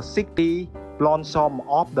for the 60 blossom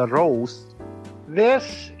of the rose.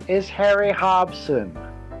 This is Harry Hobson.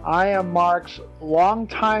 I am Mark's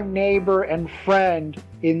longtime neighbor and friend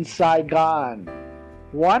in Saigon.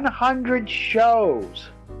 100 shows.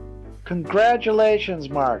 Congratulations,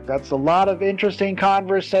 Mark. That's a lot of interesting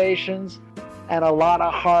conversations and a lot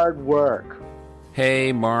of hard work.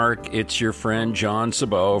 Hey, Mark, it's your friend John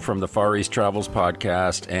Sabot from the Far East Travels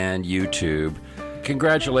podcast and YouTube.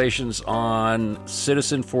 Congratulations on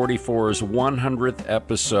Citizen 44's 100th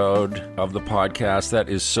episode of the podcast. That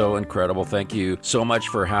is so incredible. Thank you so much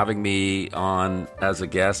for having me on as a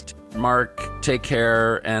guest. Mark, take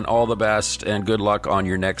care and all the best, and good luck on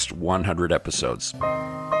your next 100 episodes.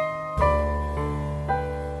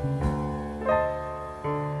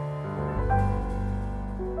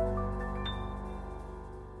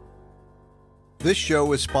 This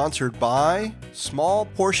show is sponsored by Small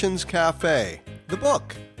Portions Cafe, the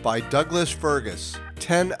book by Douglas Fergus.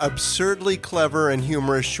 10 absurdly clever and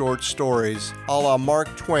humorous short stories a la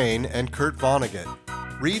Mark Twain and Kurt Vonnegut.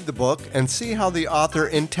 Read the book and see how the author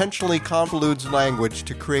intentionally convolutes language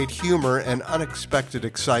to create humor and unexpected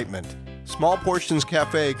excitement. Small Portions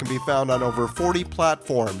Cafe can be found on over 40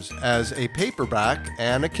 platforms as a paperback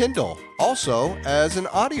and a Kindle. Also as an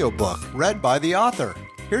audiobook read by the author.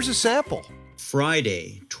 Here's a sample.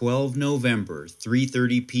 Friday, 12 November,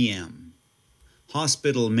 3:30 p.m.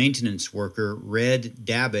 Hospital maintenance worker Red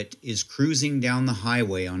Dabbitt is cruising down the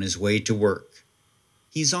highway on his way to work.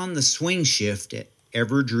 He's on the swing shift at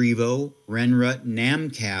Everdrivo Renrut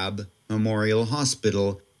Namcab Memorial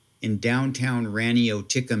Hospital in downtown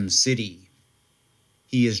Ranioticum City.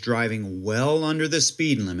 He is driving well under the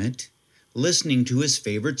speed limit, listening to his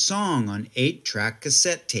favorite song on 8-track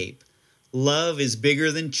cassette tape, Love is Bigger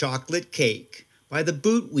Than Chocolate Cake by the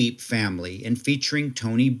Bootweep family and featuring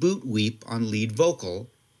Tony Bootweep on lead vocal,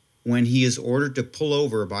 when he is ordered to pull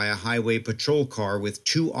over by a highway patrol car with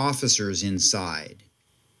 2 officers inside.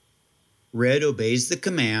 Red obeys the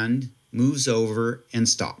command, moves over, and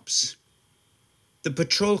stops. The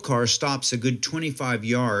patrol car stops a good 25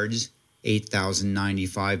 yards,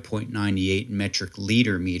 8,095.98 metric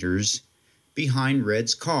liter meters, behind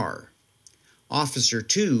Red's car. Officer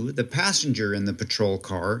 2, the passenger in the patrol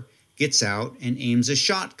car, gets out and aims a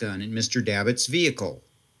shotgun at Mr. Dabbitt's vehicle.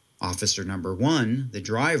 Officer number 1, the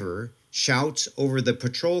driver, shouts over the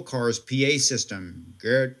patrol car's PA system,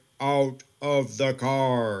 "Get out of the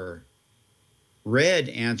car!" Red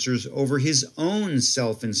answers over his own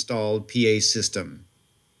self-installed PA system.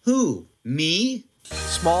 "Who? Me?"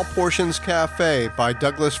 Small Portions Cafe by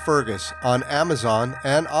Douglas Fergus on Amazon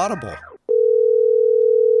and Audible.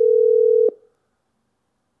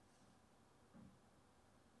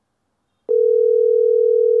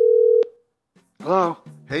 Hello.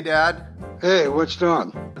 Hey, Dad. Hey, what's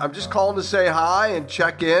doing? I'm just calling to say hi and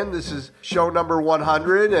check in. This is show number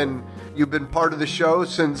 100, and you've been part of the show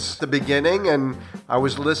since the beginning, and I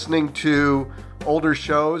was listening to older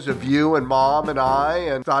shows of you and Mom and I,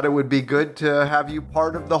 and thought it would be good to have you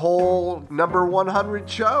part of the whole number 100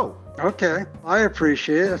 show. Okay, I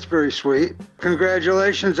appreciate it. That's very sweet.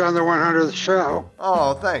 Congratulations on the 100th show.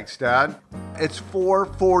 Oh, thanks, Dad. It's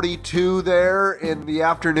 4:42 there in the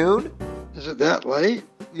afternoon. Is it that late?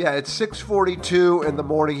 Yeah, it's 6:42 in the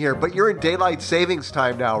morning here, but you're in daylight savings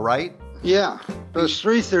time now, right? Yeah, it was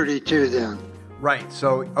 3:32 then. Right,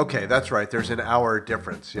 so, okay, that's right. There's an hour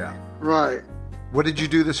difference, yeah. Right. What did you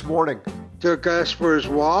do this morning? Took Gus for his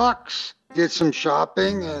walks, did some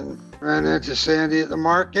shopping, and ran into Sandy at the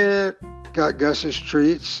market. Got Gus's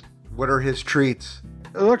treats. What are his treats?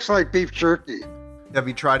 It looks like beef jerky. Have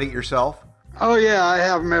you tried it yourself? Oh, yeah, I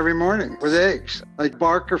have them every morning with eggs. I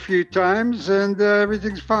bark a few times and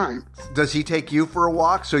everything's fine. Does he take you for a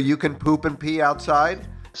walk so you can poop and pee outside?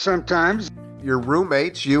 Sometimes. Your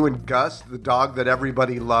roommates, you and Gus, the dog that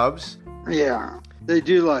everybody loves? Yeah, they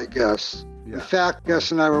do like Gus. Yeah. In fact,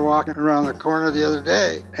 Gus and I were walking around the corner the other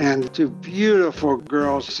day, and two beautiful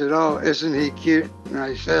girls said, "Oh, isn't he cute?" And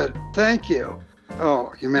I said, "Thank you."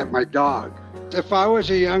 "Oh, you meant my dog." If I was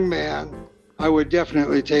a young man, I would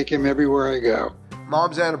definitely take him everywhere I go.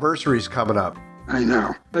 Mom's anniversary's coming up. I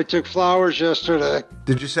know. I took flowers yesterday.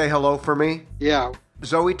 Did you say hello for me? Yeah.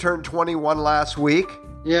 Zoe turned 21 last week.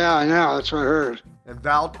 Yeah, I know. That's what I heard. And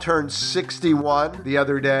Val turned 61 the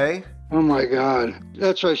other day. Oh, my God.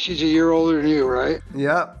 That's right. She's a year older than you, right?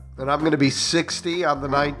 Yep. And I'm going to be 60 on the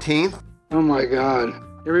 19th. Oh, my God.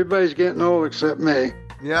 Everybody's getting old except me.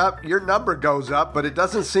 Yep. Your number goes up, but it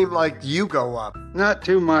doesn't seem like you go up. Not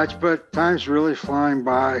too much, but time's really flying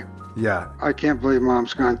by. Yeah. I can't believe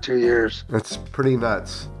Mom's gone 2 years. That's pretty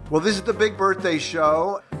nuts. Well, this is the big birthday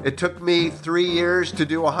show. It took me 3 years to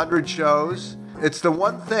do 100 shows. It's the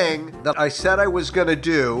one thing that I said I was going to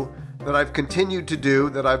do, that I've continued to do,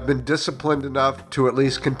 that I've been disciplined enough to at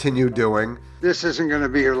least continue doing. This isn't going to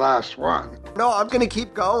be your last one. No, I'm going to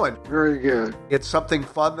keep going. Very good. It's something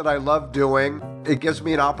fun that I love doing. It gives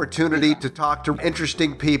me an opportunity to talk to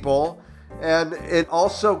interesting people. And it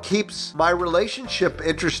also keeps my relationship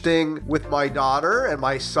interesting with my daughter and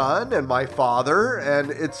my son and my father. And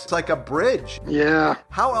it's like a bridge. Yeah.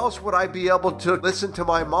 How else would I be able to listen to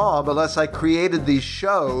my mom unless I created these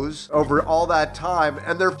shows over all that time?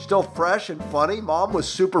 And they're still fresh and funny. Mom was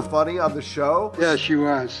super funny on the show. Yeah, she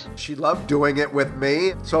was. She loved doing it with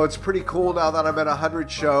me. So it's pretty cool now that I'm at 100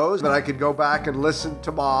 shows that I could go back and listen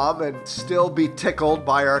to Mom and still be tickled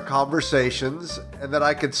by our conversations. And that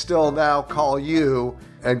I could still now call you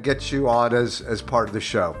and get you on as part of the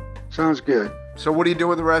show. Sounds good. So what are you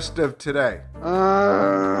doing the rest of today?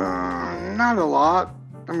 Not a lot.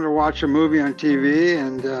 I'm going to watch a movie on TV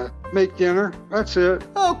and make dinner. That's it.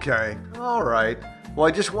 Okay. All right. Well,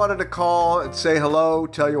 I just wanted to call and say hello,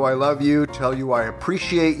 tell you I love you, tell you I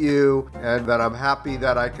appreciate you, and that I'm happy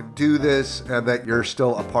that I can do this and that you're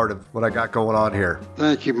still a part of what I got going on here.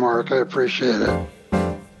 Thank you, Mark. I appreciate it.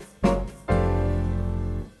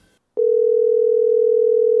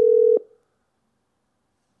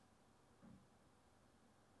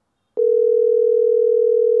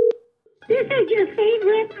 This is your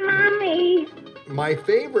favorite mommy. My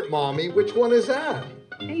favorite mommy? Which one is that?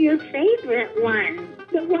 Your favorite one.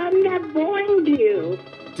 The one that boinged you.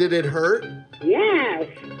 Did it hurt? Yes.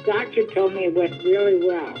 Doctor told me it went really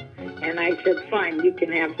well. And I said, fine, you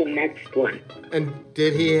can have the next one. And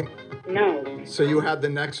did he? No. So you had the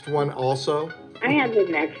next one also? I had the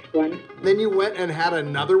next one. Then you went and had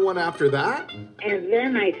another one after that? And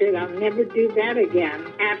then I said, I'll never do that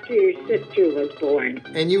again after your sister was born.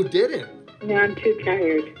 And you didn't? No, I'm too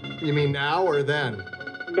tired. You mean now or then?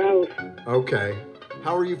 Both. Okay.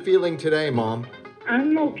 How are you feeling today, Mom?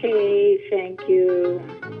 I'm okay, thank you.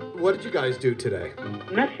 What did you guys do today?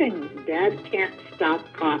 Nothing. Dad can't stop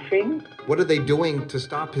coughing. What are they doing to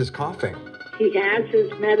stop his coughing? He has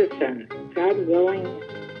his medicine. God willing.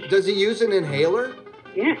 Does he use an inhaler?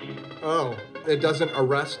 Yes. Oh, it doesn't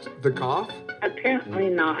arrest the cough? Apparently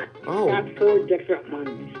not. Oh. Got 4 different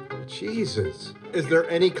ones. Jesus. Is there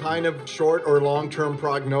any kind of short or long-term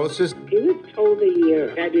prognosis? He was told a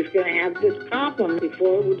year that he's going to have this problem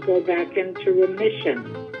before it would go back into remission.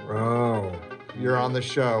 Oh, you're on the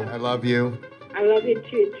show. I love you. I love you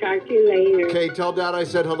too. Talk to you later. Okay, tell Dad I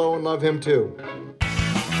said hello and love him too.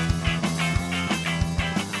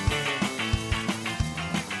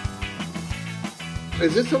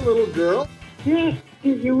 Is this a little girl? Yes,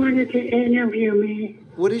 if you wanted to interview me.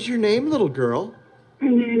 What is your name, little girl? My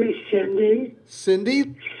name is Cindy.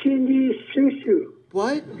 Cindy? Cindy Susu.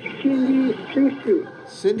 What? Cindy Susu.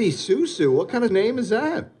 Cindy Susu? What kind of name is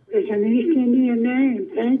that? It's an East Indian name,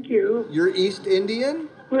 thank you. You're East Indian?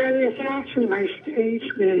 Well, it's actually my stage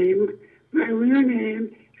name. My real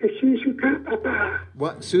name is Susu Kakapa.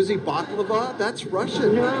 What? Susie Baklava? That's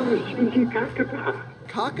Russian. No, it's Susie Kakapa.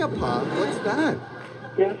 Kakapa? What's that?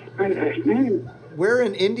 That's my last name. Where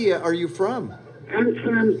in India are you from? I'm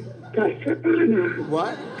from Casablanca.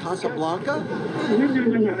 What? Casablanca?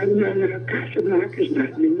 No. Casablanca is not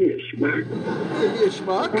India, schmuck. India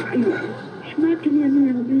schmuck? No. Schmuck in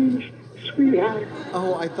Indian means sweetheart.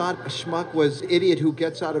 Oh, I thought a schmuck was idiot who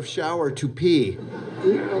gets out of shower to pee.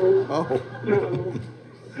 No. Oh. No.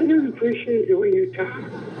 I don't appreciate the way you talk.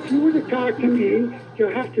 If you want to talk to me,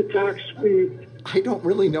 you'll have to talk sweet. I don't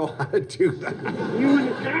really know how to do that. You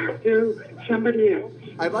want to talk to somebody else.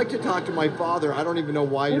 I'd like to talk to my father. I don't even know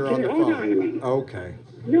why you're on the hold phone. on a minute. Okay.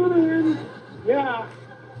 Norman. Yeah.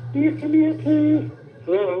 Do you come here, please?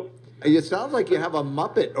 Hello. It sounds like you have a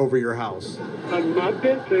Muppet over your house. A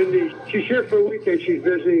Muppet? Cindy. She's here for a weekend. She's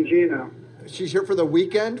visiting Gino. She's here for the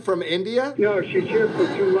weekend from India? No, she's here for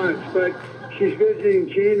 2 months, but she's visiting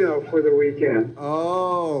Gino for the weekend.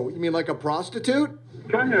 Oh, you mean like a prostitute?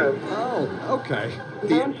 Kind of. Oh, okay.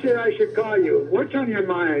 Mom said I should call you. What's on your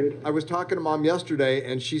mind? I was talking to Mom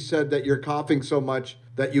yesterday, and she said that you're coughing so much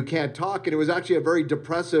that you can't talk, and it was actually a very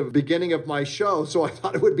depressive beginning of my show, so I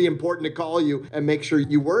thought it would be important to call you and make sure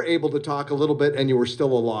you were able to talk a little bit and you were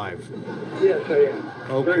still alive. Yes, I am.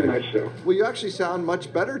 Okay. Very much so. Well, you actually sound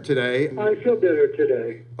much better today. I feel better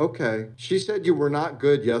today. Okay. She said you were not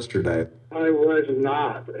good yesterday. I was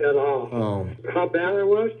not at all. Oh. How bad I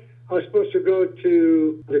was? I was supposed to go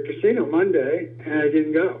to the casino Monday, and I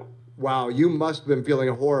didn't go. Wow, you must have been feeling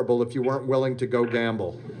horrible if you weren't willing to go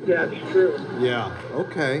gamble. That's true. Yeah,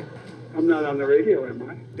 okay. I'm not on the radio, am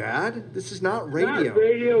I? Dad, this is not radio. Not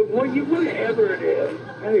radio. Well, whatever it is.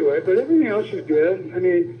 Anyway, but everything else is good. I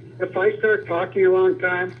mean, if I start talking a long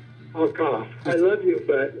time, I'll cough. I love you,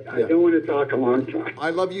 but I don't want to talk a long time. I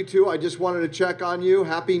love you too. I just wanted to check on you.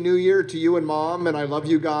 Happy New Year to you and Mom, and I love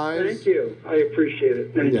you guys. Thank you. I appreciate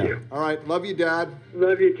it. Thank you. All right, love you, Dad.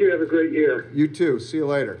 Love you too. Have a great year. You too. See you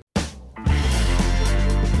later.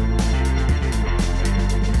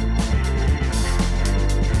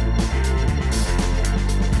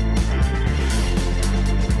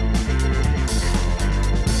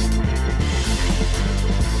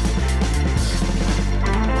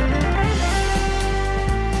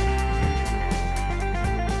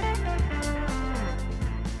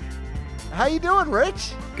 How you doing,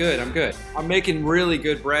 Rich? Good, I'm good. I'm making really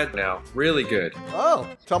good bread now. Really good. Oh,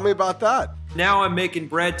 tell me about that. Now I'm making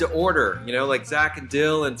bread to order. You know, like Zach and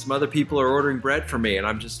Dill and some other people are ordering bread for me, and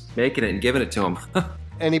I'm just making it and giving it to them.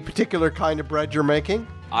 Any particular kind of bread you're making?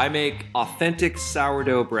 I make authentic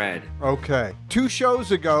sourdough bread. Okay. 2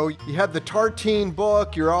 shows ago, you had the Tartine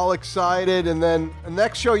book, you're all excited, and then the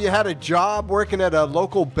next show you had a job working at a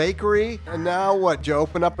local bakery, and now what, did you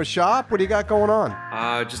open up a shop? What do you got going on?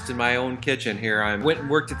 Just in my own kitchen here. I went and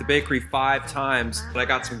worked at the bakery 5 times, but I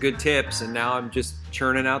got some good tips, and now I'm just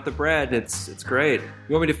churning out the bread. It's great.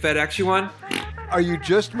 You want me to FedEx you one? Are you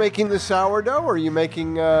just making the sourdough, or are you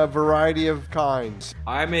making a variety of kinds?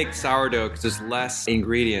 I make sourdough because there's less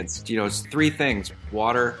ingredients. You know, it's 3 things: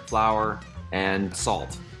 water, flour, and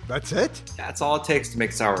salt. That's it? That's all it takes to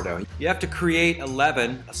make sourdough. You have to create a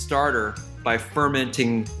leaven, a starter, by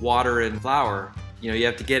fermenting water and flour. You know, you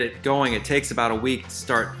have to get it going. It takes about a week to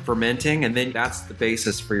start fermenting, and then that's the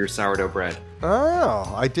basis for your sourdough bread.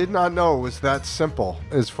 Oh, I did not know it was that simple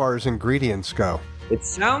as far as ingredients go. It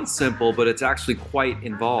sounds simple, but it's actually quite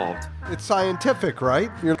involved. It's scientific, right?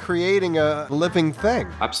 You're creating a living thing.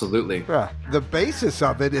 Absolutely. Yeah. The basis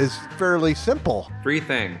of it is fairly simple. 3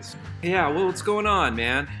 things. Yeah, well, what's going on,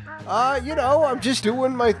 man? You know, I'm just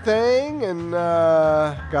doing my thing and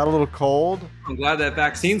got a little cold. I'm glad that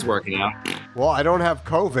vaccine's working out. Well, I don't have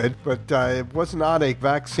COVID, but it was not a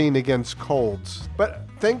vaccine against colds. But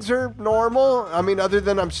things are normal. I mean, other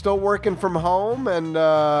than I'm still working from home and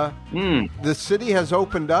the city has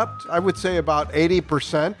opened up, I would say about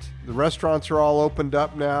 80%. The restaurants are all opened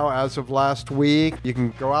up now as of last week. You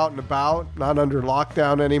can go out and about, not under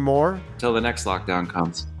lockdown anymore. Until the next lockdown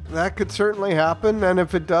comes. That could certainly happen, and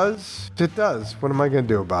if it does, it does. What am I going to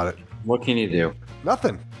do about it? What can you do?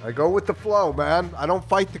 Nothing. I go with the flow, man. I don't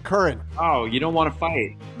fight the current. Oh, you don't want to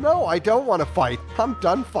fight? No, I don't want to fight. I'm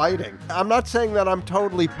done fighting. I'm not saying that I'm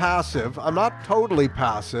totally passive. I'm not totally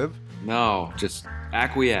passive. No, just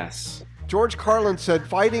acquiesce. George Carlin said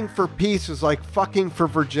fighting for peace is like fucking for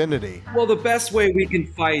virginity. Well, the best way we can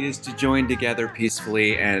fight is to join together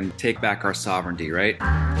peacefully and take back our sovereignty, right?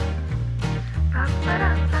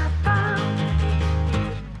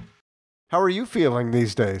 How are you feeling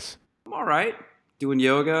these days? I'm all right. Doing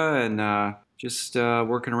yoga and just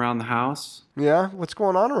working around the house. Yeah? What's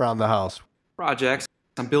going on around the house? Projects.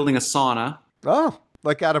 I'm building a sauna. Oh,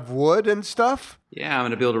 like out of wood and stuff? Yeah, I'm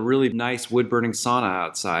going to build a really nice wood-burning sauna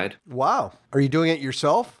outside. Wow. Are you doing it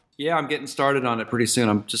yourself? Yeah, I'm getting started on it pretty soon.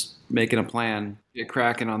 I'm just making a plan. Get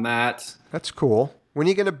cracking on that. That's cool. When are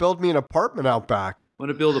you going to build me an apartment out back? I'm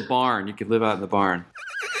going to build a barn. You could live out in the barn.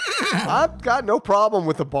 I've got no problem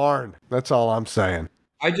with a barn. That's all I'm saying.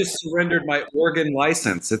 I just surrendered my Oregon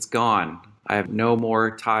license. It's gone. I have no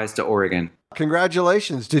more ties to Oregon.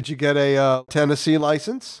 Congratulations. Did you get a Tennessee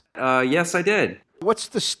license? Yes, I did. What's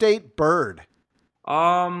the state bird?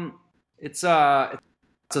 It's a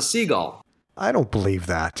seagull. I don't believe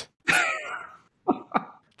that.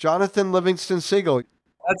 Jonathan Livingston Seagull.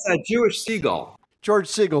 That's a Jewish seagull. George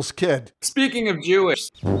Seagull's kid. Speaking of Jewish.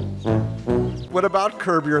 What about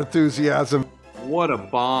Curb Your Enthusiasm? What a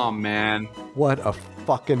bomb, man. What a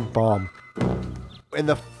fucking bomb. In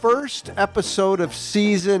the first episode of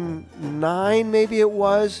season 9, maybe it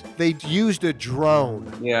was, they used a drone.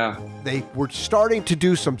 Yeah. They were starting to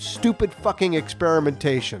do some stupid fucking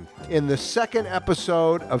experimentation. In the second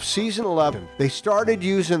episode of season 11, they started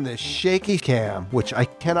using this shaky cam, which I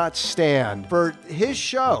cannot stand, for his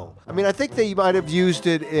show. I mean, I think they might have used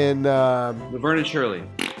it in... Laverne and Shirley.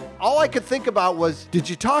 All I could think about was, did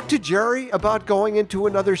you talk to Jerry about going into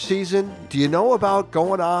another season? Do you know about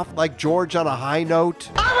going off like George on a high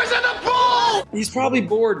note? I was in the pool! He's probably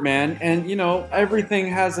bored, man. And, you know, everything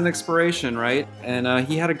has an expiration, right? And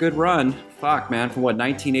he had a good run. Fuck, man, from what,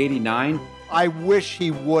 1989? I wish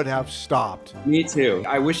he would have stopped. Me too.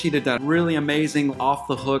 I wish he'd have done a really amazing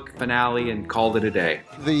off-the-hook finale and called it a day.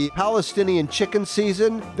 The Palestinian chicken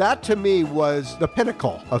season, that to me was the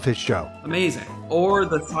pinnacle of his show. Amazing. Or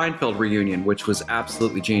the Seinfeld reunion, which was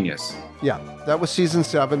absolutely genius. Yeah, that was season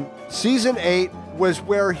 7. Season 8 was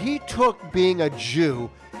where he took being a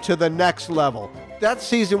Jew to the next level. That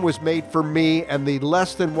season was made for me and the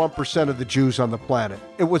less than 1% of the Jews on the planet.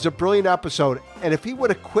 It was a brilliant episode, and if he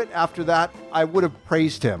would have quit after that, I would have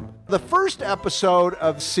praised him. The first episode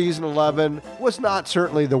of season 11 was not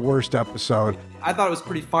certainly the worst episode. I thought it was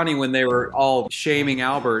pretty funny when they were all shaming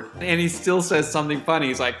Albert, and he still says something funny.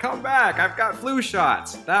 He's like, come back, I've got flu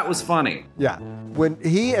shots. That was funny. Yeah. When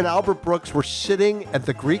he and Albert Brooks were sitting at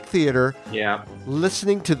the Greek Theater,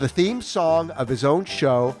 listening to the theme song of his own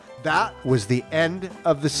show, that was the end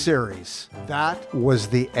of the series. That was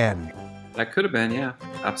the end. That could have been, yeah,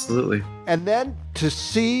 absolutely. And then to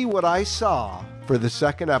see what I saw for the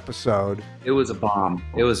second episode. It was a bomb.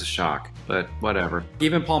 It was a shock, but whatever.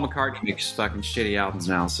 Even Paul McCartney makes fucking shitty albums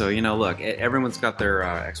now. So, you know, look, everyone's got their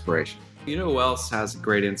expiration. You know who else has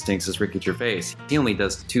great instincts is Ricky Gervais. He only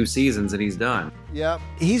does 2 seasons and he's done. Yeah,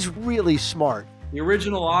 he's really smart. The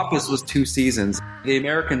original Office was 2 seasons. The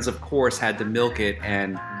Americans, of course, had to milk it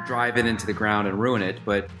and drive it into the ground and ruin it.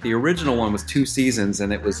 But the original one was 2 seasons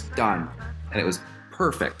and it was done. And it was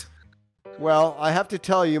perfect. Well, I have to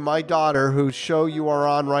tell you, my daughter, whose show you are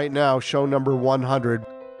on right now, show number 100.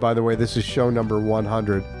 By the way, this is show number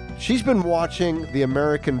 100. She's been watching the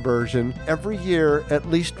American version every year at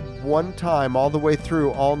least one time all the way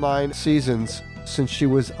through all 9 seasons since she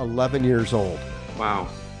was 11 years old. Wow.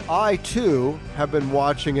 I, too, have been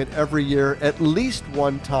watching it every year at least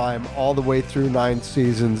one time all the way through 9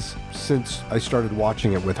 seasons since I started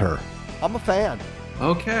watching it with her. I'm a fan.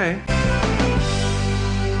 Okay.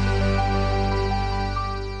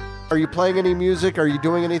 Are you playing any music? Are you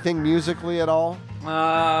doing anything musically at all?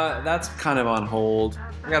 That's kind of on hold.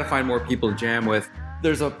 I gotta find more people to jam with.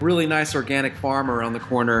 There's a really nice organic farm around the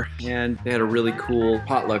corner, and they had a really cool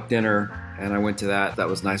potluck dinner, and I went to that. That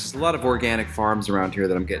was nice. There's a lot of organic farms around here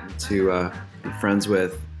that I'm getting to be friends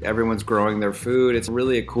with. Everyone's growing their food. It's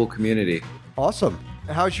really a cool community. Awesome.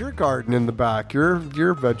 How's your garden in the back? Your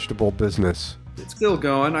vegetable business? It's still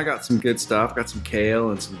going. I got some good stuff. Got some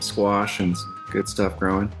kale and some squash and some good stuff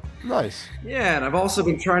growing. Nice. Yeah, and I've also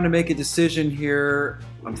been trying to make a decision here.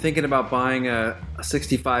 I'm thinking about buying a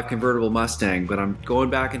 65 convertible Mustang, but I'm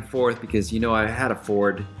going back and forth because, you know, I had a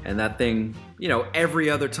Ford, and that thing, you know,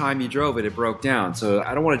 every other time you drove it, it broke down. So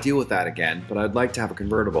I don't want to deal with that again, but I'd like to have a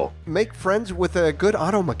convertible. Make friends with a good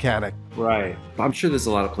auto mechanic. Right. I'm sure there's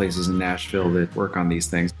a lot of places in Nashville that work on these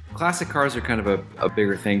things. Classic cars are kind of a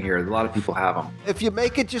bigger thing here. A lot of people have them. If you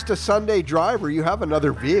make it just a Sunday driver, you have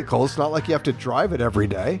another vehicle. It's not like you have to drive it every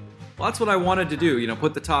day. Well, that's what I wanted to do,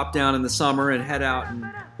 put the top down in the summer and head out. And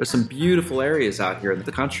there's some beautiful areas out here in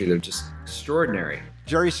the country that are just extraordinary.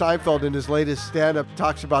 Jerry Seinfeld in his latest stand-up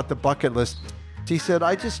talks about the bucket list. He said,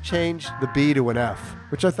 I just changed the B to an F,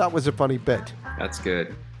 which I thought was a funny bit. That's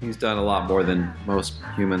good. He's done a lot more than most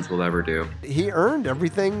humans will ever do. He earned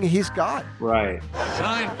everything he's got. Right.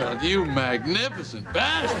 Seinfeld, you magnificent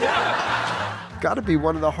bastard! Got to be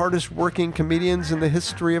one of the hardest working comedians in the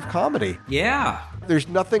history of comedy. Yeah. There's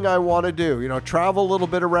nothing I want to do. Travel a little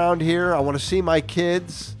bit around here. I want to see my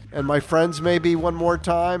kids and my friends maybe one more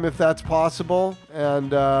time if that's possible.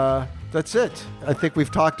 And that's it. I think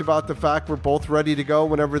we've talked about the fact we're both ready to go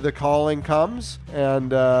whenever the calling comes.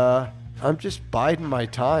 And I'm just biding my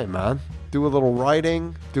time, man. Do a little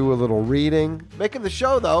writing, do a little reading. Making the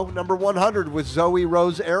show, though, number 100 with Zoe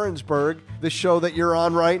Rose Ahrensberg, the show that you're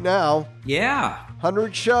on right now. Yeah.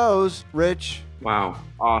 100 shows, Rich. Wow.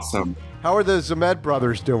 Awesome. How are the Zemed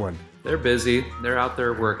brothers doing? They're busy. They're out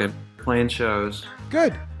there working, playing shows.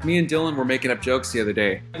 Good. Me and Dylan were making up jokes the other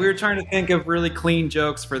day. We were trying to think of really clean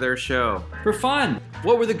jokes for their show. For fun.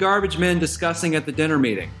 What were the garbage men discussing at the dinner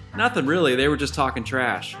meeting? Nothing really. They were just talking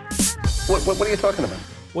trash. What are you talking about?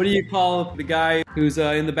 What do you call the guy who's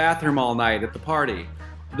in the bathroom all night at the party?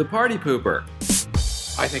 The party pooper.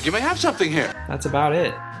 I think you may have something here. That's about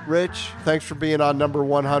it. Rich, thanks for being on number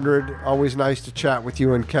 100. Always nice to chat with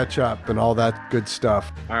you and catch up and all that good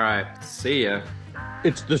stuff. All right. See ya.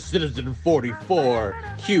 It's the Citizen 44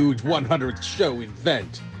 huge 100th show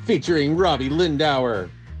event featuring Robbie Lindauer.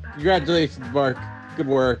 Congratulations, Mark. Good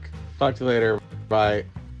work. Talk to you later. Bye.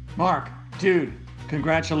 Mark, dude,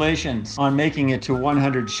 congratulations on making it to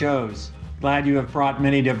 100 shows. Glad you have brought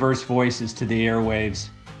many diverse voices to the airwaves.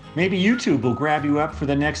 Maybe YouTube will grab you up for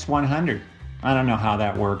the next 100. I don't know how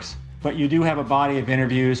that works, but you do have a body of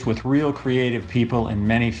interviews with real creative people in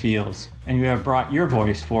many fields, and you have brought your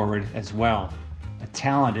voice forward as well. A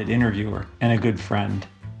talented interviewer and a good friend.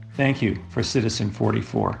 Thank you for Citizen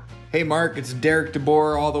 44. Hey Mark, it's Derek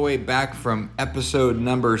DeBoer all the way back from episode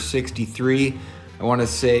number 63. I want to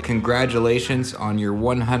say congratulations on your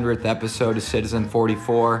 100th episode of Citizen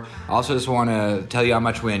 44. I also just want to tell you how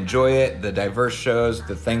much we enjoy it, the diverse shows,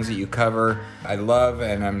 the things that you cover. I love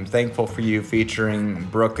and I'm thankful for you featuring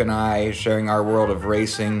Brooke and I, sharing our world of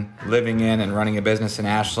racing, living in and running a business in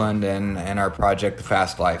Ashland, and our project, The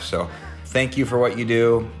Fast Life. So thank you for what you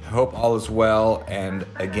do. I hope all is well. And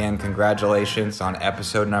again, congratulations on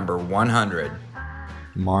episode number 100.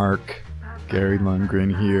 Mark, Gary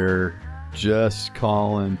Lundgren here. Just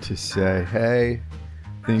calling to say, hey,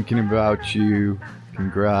 thinking about you.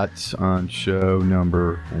 Congrats on show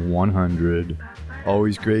number 100.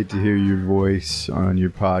 Always great to hear your voice on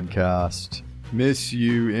your podcast. Miss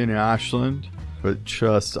you in Ashland, but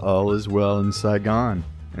trust all is well in Saigon.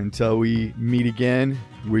 Until we meet again,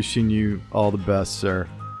 wishing you all the best, sir.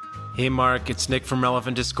 Hey Mark, it's Nick from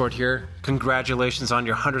Relevant Discord here. Congratulations on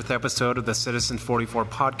your 100th episode of the Citizen 44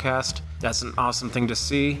 podcast. That's an awesome thing to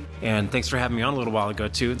see. And thanks for having me on a little while ago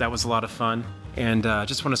too. That was a lot of fun. And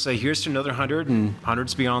just want to say here's to another 100 and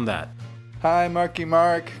hundreds beyond that. Hi, Marky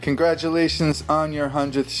Mark. Congratulations on your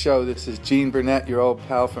 100th show. This is Gene Burnett, your old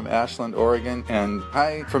pal from Ashland, Oregon. And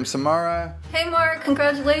hi from Samara. Hey, Mark.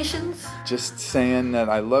 Congratulations. Just saying that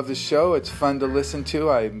I love the show. It's fun to listen to.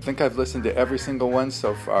 I think I've listened to every single one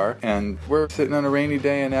so far. And we're sitting on a rainy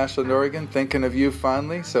day in Ashland, Oregon, thinking of you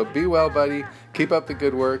fondly. So be well, buddy. Keep up the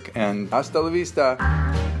good work. And hasta la vista.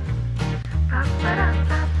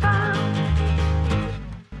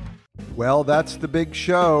 Well, that's the big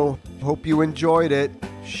show. Hope you enjoyed it.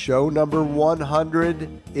 Show number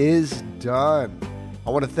 100 is done. I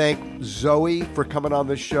want to thank Zoe for coming on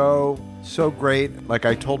the show. So great. Like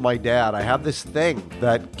I told my dad, I have this thing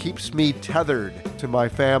that keeps me tethered to my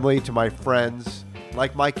family, to my friends.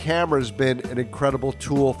 Like my camera's been an incredible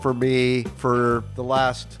tool for me for the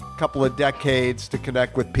last couple of decades to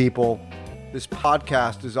connect with people. This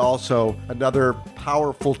podcast is also another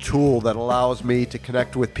powerful tool that allows me to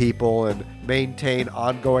connect with people and maintain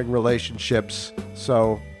ongoing relationships.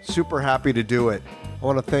 So super happy to do it. I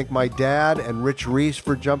want to thank my dad and Rich Reese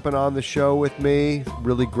for jumping on the show with me.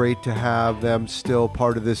 Really great to have them still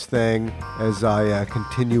part of this thing as I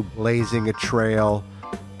continue blazing a trail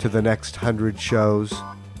to the next 100 shows.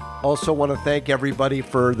 Also want to thank everybody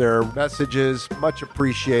for their messages. Much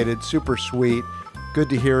appreciated. Super sweet. Good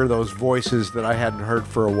to hear those voices that I hadn't heard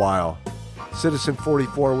for a while. Citizen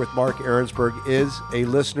 44 with Mark Ahrensberg is a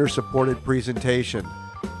listener-supported presentation.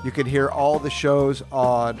 You can hear all the shows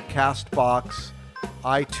on CastBox,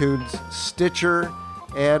 iTunes, Stitcher,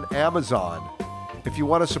 and Amazon. If you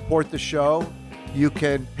want to support the show, you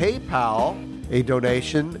can PayPal a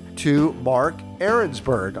donation to Mark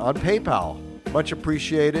Ahrensberg on PayPal. Much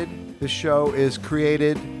appreciated. This show is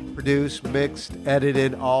created, produced, mixed,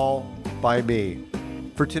 edited, all by me.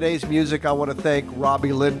 For today's music, I want to thank Robbie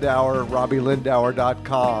Lindauer,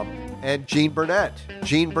 RobbieLindauer.com, and Gene Burnett,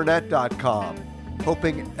 GeneBurnett.com.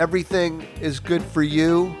 Hoping everything is good for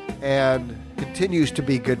you and continues to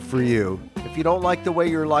be good for you. If you don't like the way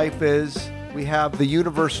your life is, we have the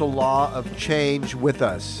universal law of change with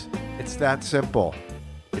us. It's that simple.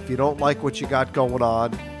 If you don't like what you got going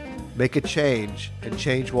on, make a change and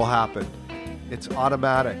change will happen. It's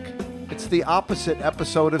automatic. It's the opposite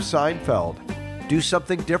episode of Seinfeld. Do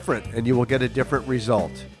something different and you will get a different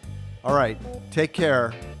result. All right, take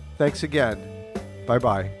care. Thanks again.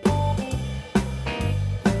 Bye-bye.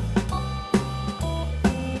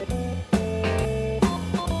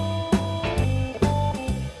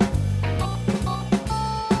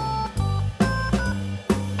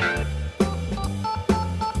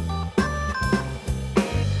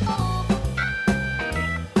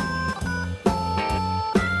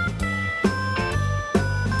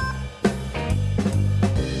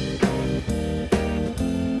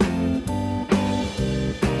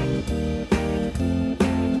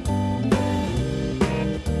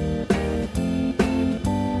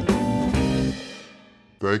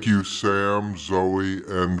 Thank you, Sam, Zoe,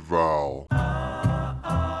 and Val.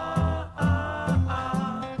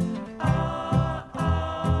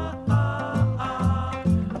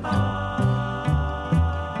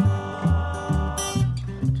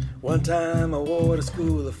 One time I wore to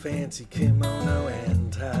school a fancy kimono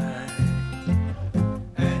and tie.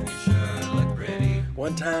 And you sure look pretty.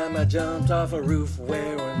 One time I jumped off a roof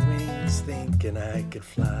wearing wings, thinking I could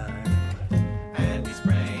fly. And he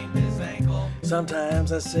sprained his ankle.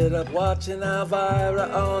 Sometimes I sit up watching Elvira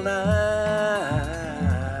all night.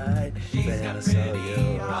 Then I saw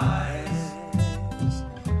your eyes.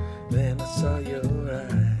 Then I saw your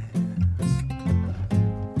eyes.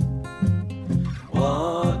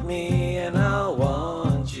 Want me and I'll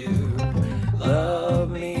want you. Love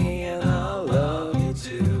me and I'll love you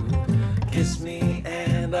too. Kiss me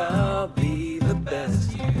and I'll be the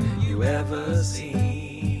best you ever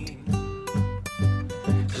seen.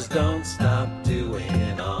 Just don't stop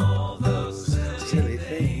doing all those silly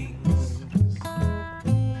things.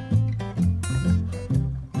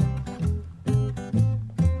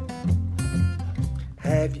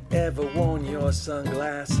 Have you ever worn your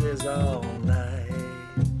sunglasses all night?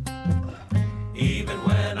 Even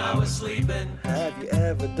when I was sleeping. Have you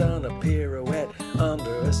ever done a pirouette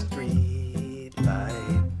under a street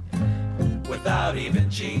light without even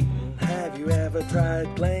cheating? Have you ever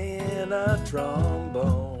tried playing a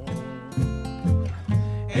trombone?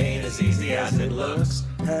 Ain't as easy as it looks.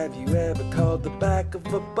 Have you ever called the back of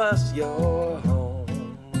a bus your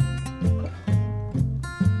home?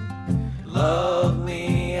 Love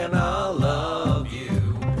me and I'll love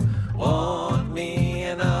you. Want me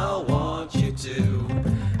and I'll want you too.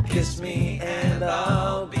 Kiss me and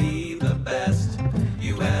I'll be the best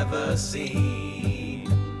you ever seen.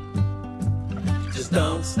 Just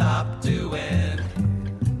don't stop doing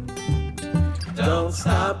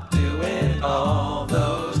all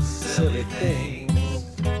those silly things.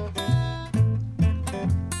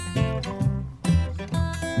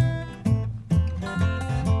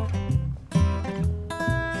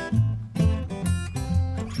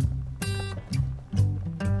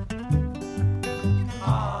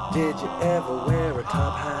 Did you ever wear a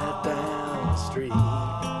top hat down the street?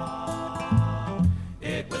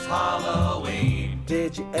 It was Halloween.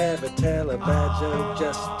 Did you ever tell a bad joke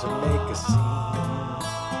just to make a scene?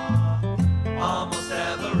 Almost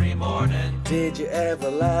every morning. Did you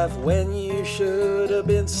ever laugh when you should have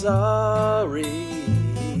been sorry?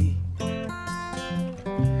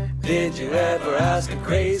 Did you ever ask a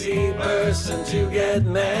crazy person to get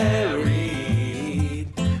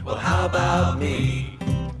married? Well, how about me?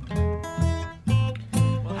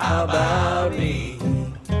 How about me?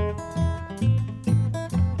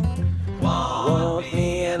 Want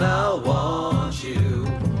me and I'll want you.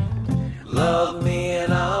 Love me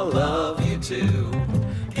and I'll love you too.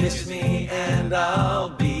 Kiss me and I'll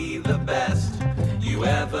be the best you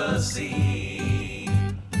ever see.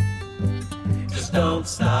 Just don't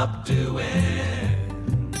stop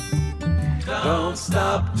doing. Don't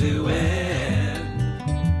stop doing.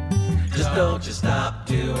 Just don't you stop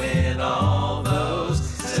doing all those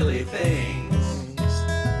silly things.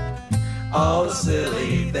 All the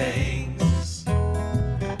silly things.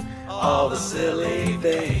 All the silly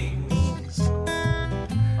things.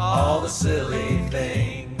 All the silly things.